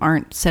you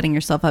aren't setting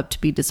yourself up to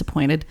be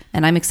disappointed.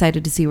 And I'm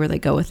excited to see where they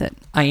go with it.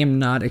 I am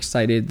not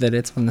excited that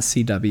it's on the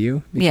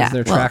CW because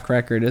their track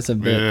record is a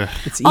bit.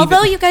 It's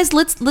Although you guys,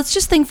 let's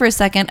just think for a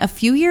second. A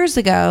few years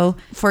ago,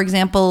 for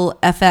example,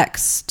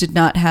 FX did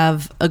not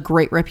have a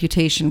great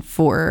reputation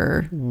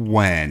for.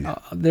 When?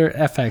 their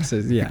FX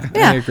is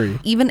I agree.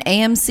 Even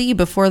AMC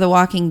before The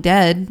Walking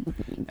Dead.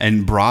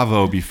 And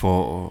Bravo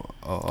before.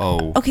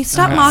 Okay,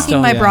 stop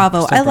mocking my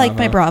Bravo. Stop I like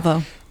my Bravo.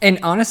 Bravo. And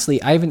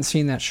honestly, I haven't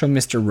seen that show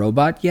Mr.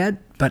 Robot yet,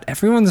 but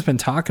everyone's been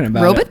talking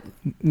about Robot? it.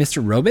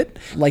 Mr. Robot?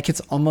 Like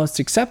it's almost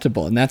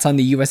acceptable, and that's on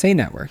the USA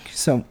Network.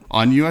 So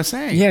On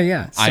USA.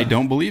 Yeah. I So-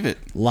 don't believe it.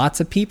 lots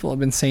of people have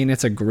been saying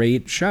it's a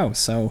great show.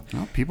 So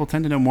Well, people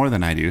tend to know more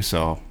than I do,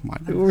 so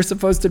we're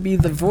supposed to be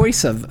the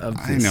voice of this.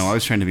 I know. I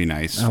was trying to be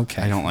nice.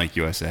 Okay. I don't like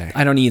USA.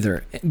 I don't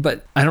either,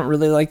 but I don't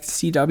really like the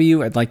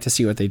CW. I'd like to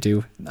see what they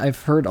do.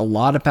 I've heard a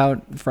lot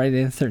about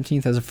Friday the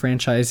 13th as a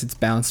franchise. It's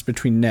bounced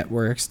between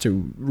networks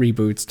to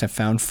reboots to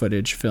found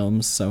footage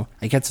films, so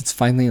I guess it's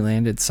finally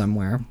landed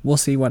somewhere. We'll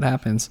see what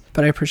happens.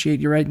 But I appreciate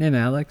you writing in,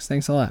 Alex.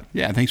 Thanks a lot.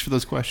 Yeah, thanks for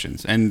those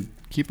questions. And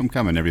keep them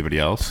coming, everybody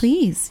else.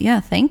 Please. Yeah,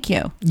 thank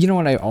you. You know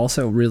what I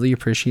also really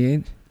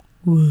appreciate?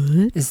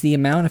 What? Is the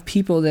amount of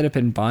people that have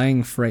been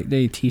buying Fright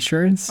Day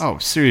t-shirts. Oh,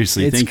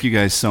 seriously. It's- Thank you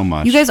guys so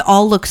much. You guys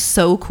all look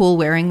so cool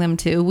wearing them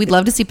too. We'd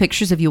love to see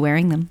pictures of you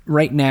wearing them.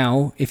 Right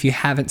now, if you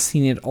haven't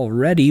seen it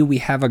already, we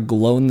have a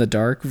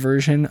glow-in-the-dark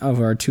version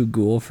of our Too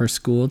Ghoul for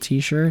School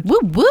t-shirt. Woo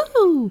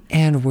woo!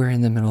 And we're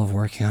in the middle of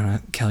working on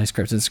a Kelly's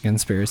Cryptids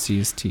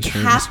Conspiracies t-shirt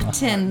as well.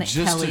 Captain Just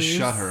to Kelly's.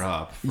 shut her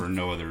up for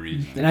no other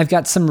reason. And I've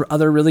got some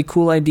other really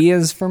cool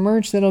ideas for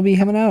merch that'll be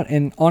coming out.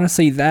 And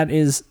honestly, that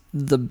is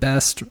the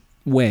best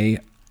way,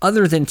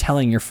 other than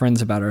telling your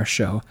friends about our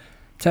show,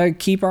 to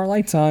keep our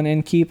lights on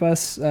and keep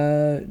us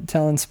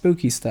telling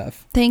spooky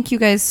stuff. Thank you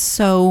guys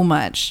so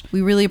much.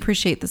 We really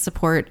appreciate the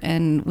support,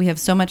 and we have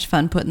so much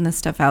fun putting this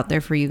stuff out there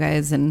for you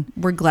guys, and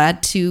we're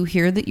glad to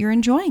hear that you're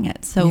enjoying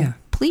it. So Yeah.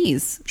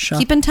 please Shop-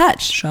 keep in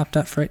touch.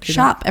 Shop.frightday.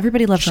 Shop.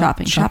 Everybody loves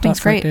shopping. Shopping's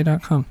great.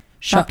 Shop.frightday.com.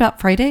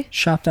 Shop.friday?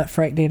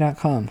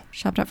 Shop.frightday.com.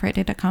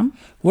 Shop.friday.com.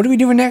 What are we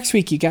doing next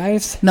week, you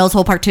guys? Mel's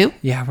Hole Part 2?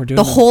 Yeah, we're doing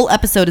The whole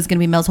episode is going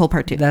to be Mel's Hole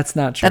Part 2. That's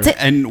not true. That's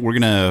it. And we're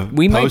going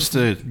We to might- post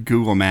a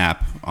Google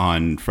map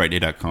on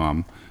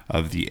Friday.com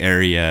of the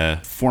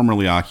area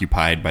formerly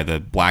occupied by the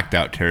blacked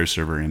out terror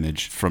server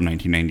image from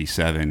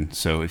 1997.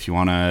 So if you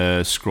want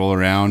to scroll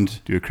around,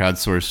 do a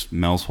crowdsourced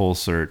Mel's Hole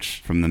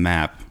search from the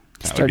map,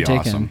 that would be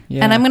awesome.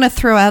 Yeah. And I'm going to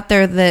throw out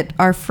there that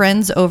our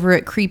friends over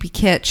at Creepy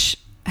Kitsch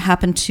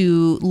happen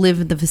to live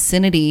in the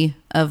vicinity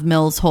of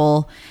Mel's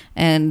Hole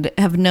and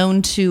have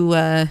known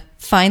to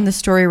find the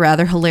story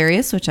rather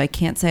hilarious, which I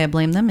can't say I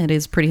blame them. It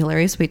is pretty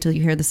hilarious. Wait till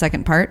you hear the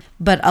second part.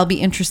 But I'll be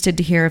interested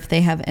to hear if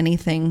they have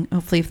anything,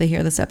 hopefully if they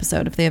hear this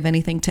episode, if they have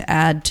anything to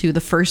add to the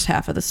first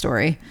half of the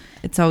story.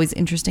 It's always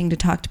interesting to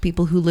talk to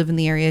people who live in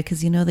the area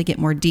because, you know, they get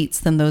more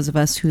deets than those of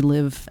us who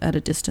live at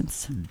a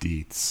distance.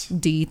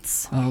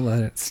 Deets. I'll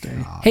let it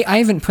stay. Hey, I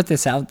haven't put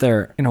this out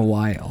there in a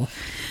while.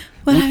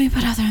 What have you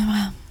put out there in a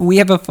while? We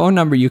have a phone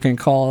number you can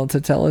call to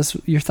tell us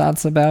your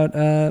thoughts about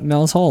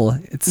Mel's Hole.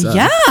 It's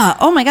Yeah.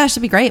 Oh my gosh,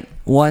 that'd be great.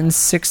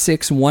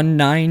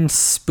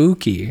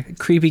 16619-SPOOKY.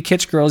 Creepy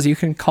Kitsch Girls, you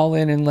can call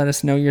in and let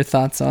us know your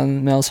thoughts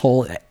on Mel's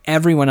Hole.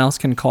 Everyone else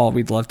can call.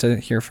 We'd love to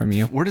hear from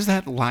you. Where does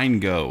that line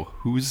go?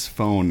 Whose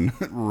phone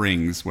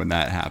rings when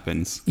that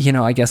happens? You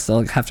know, I guess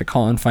they'll have to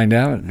call and find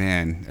out.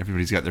 Man,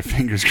 everybody's got their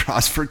fingers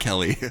crossed for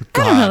Kelly. I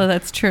don't know that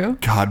that's true.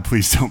 God,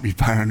 please don't be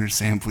Byron or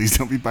Sam. Please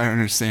don't be Byron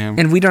or Sam.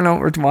 And we don't know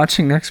know what we're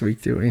watching next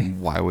week, do we?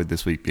 Why would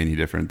this week be any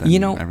different than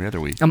every other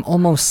week? I'm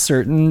almost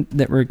certain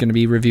that we're going to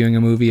be reviewing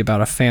a movie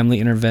about a family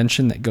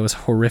intervention that goes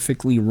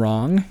horrifically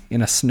wrong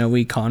in a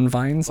snowy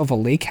confines of a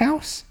lake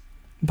house,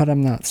 but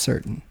I'm not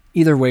certain.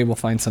 Either way, we'll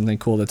find something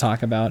cool to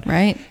talk about,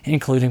 Right.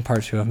 including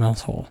part 2 of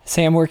Mel's Hole.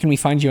 Sam, where can we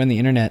find you on the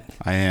internet?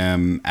 I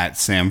am at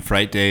Sam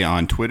Frightday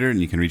on Twitter, and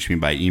you can reach me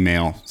by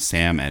email,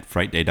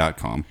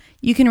 sam@frightday.com.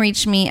 You can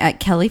reach me at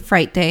Kelly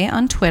Frightday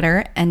on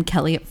Twitter and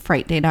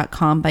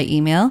kelly@frightday.com by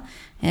email.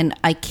 And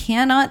I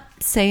cannot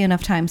say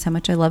enough times how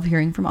much I love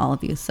hearing from all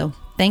of you. So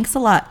thanks a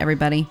lot,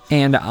 everybody.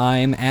 And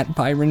I'm at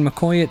Byron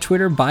McCoy at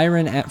Twitter,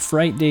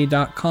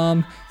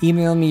 byron@frightday.com.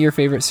 Email me your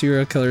favorite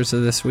serial killers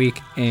of this week.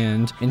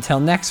 And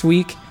until next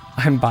week,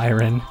 I'm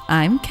Byron.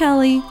 I'm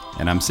Kelly.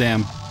 And I'm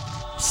Sam.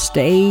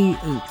 Stay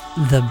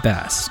the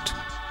best.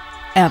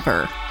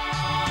 Ever.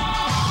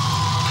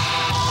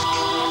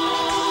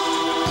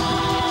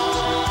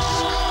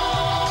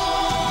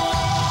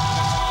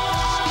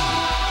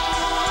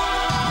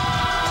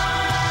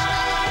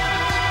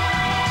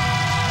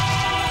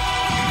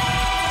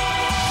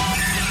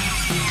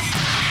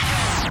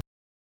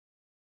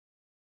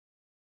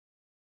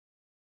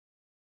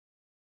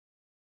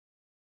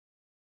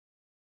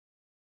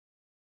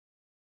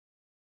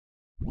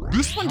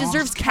 This one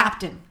deserves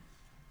captain.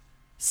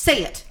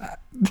 Say it.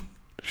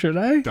 Should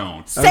I?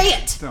 Don't. Say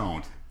it.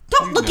 Don't.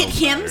 Don't You look know at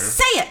him. better.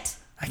 Say it.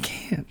 I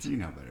can't. You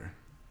know better.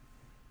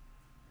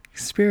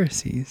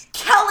 Conspiracies.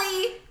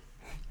 Kelly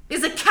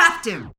is a captain.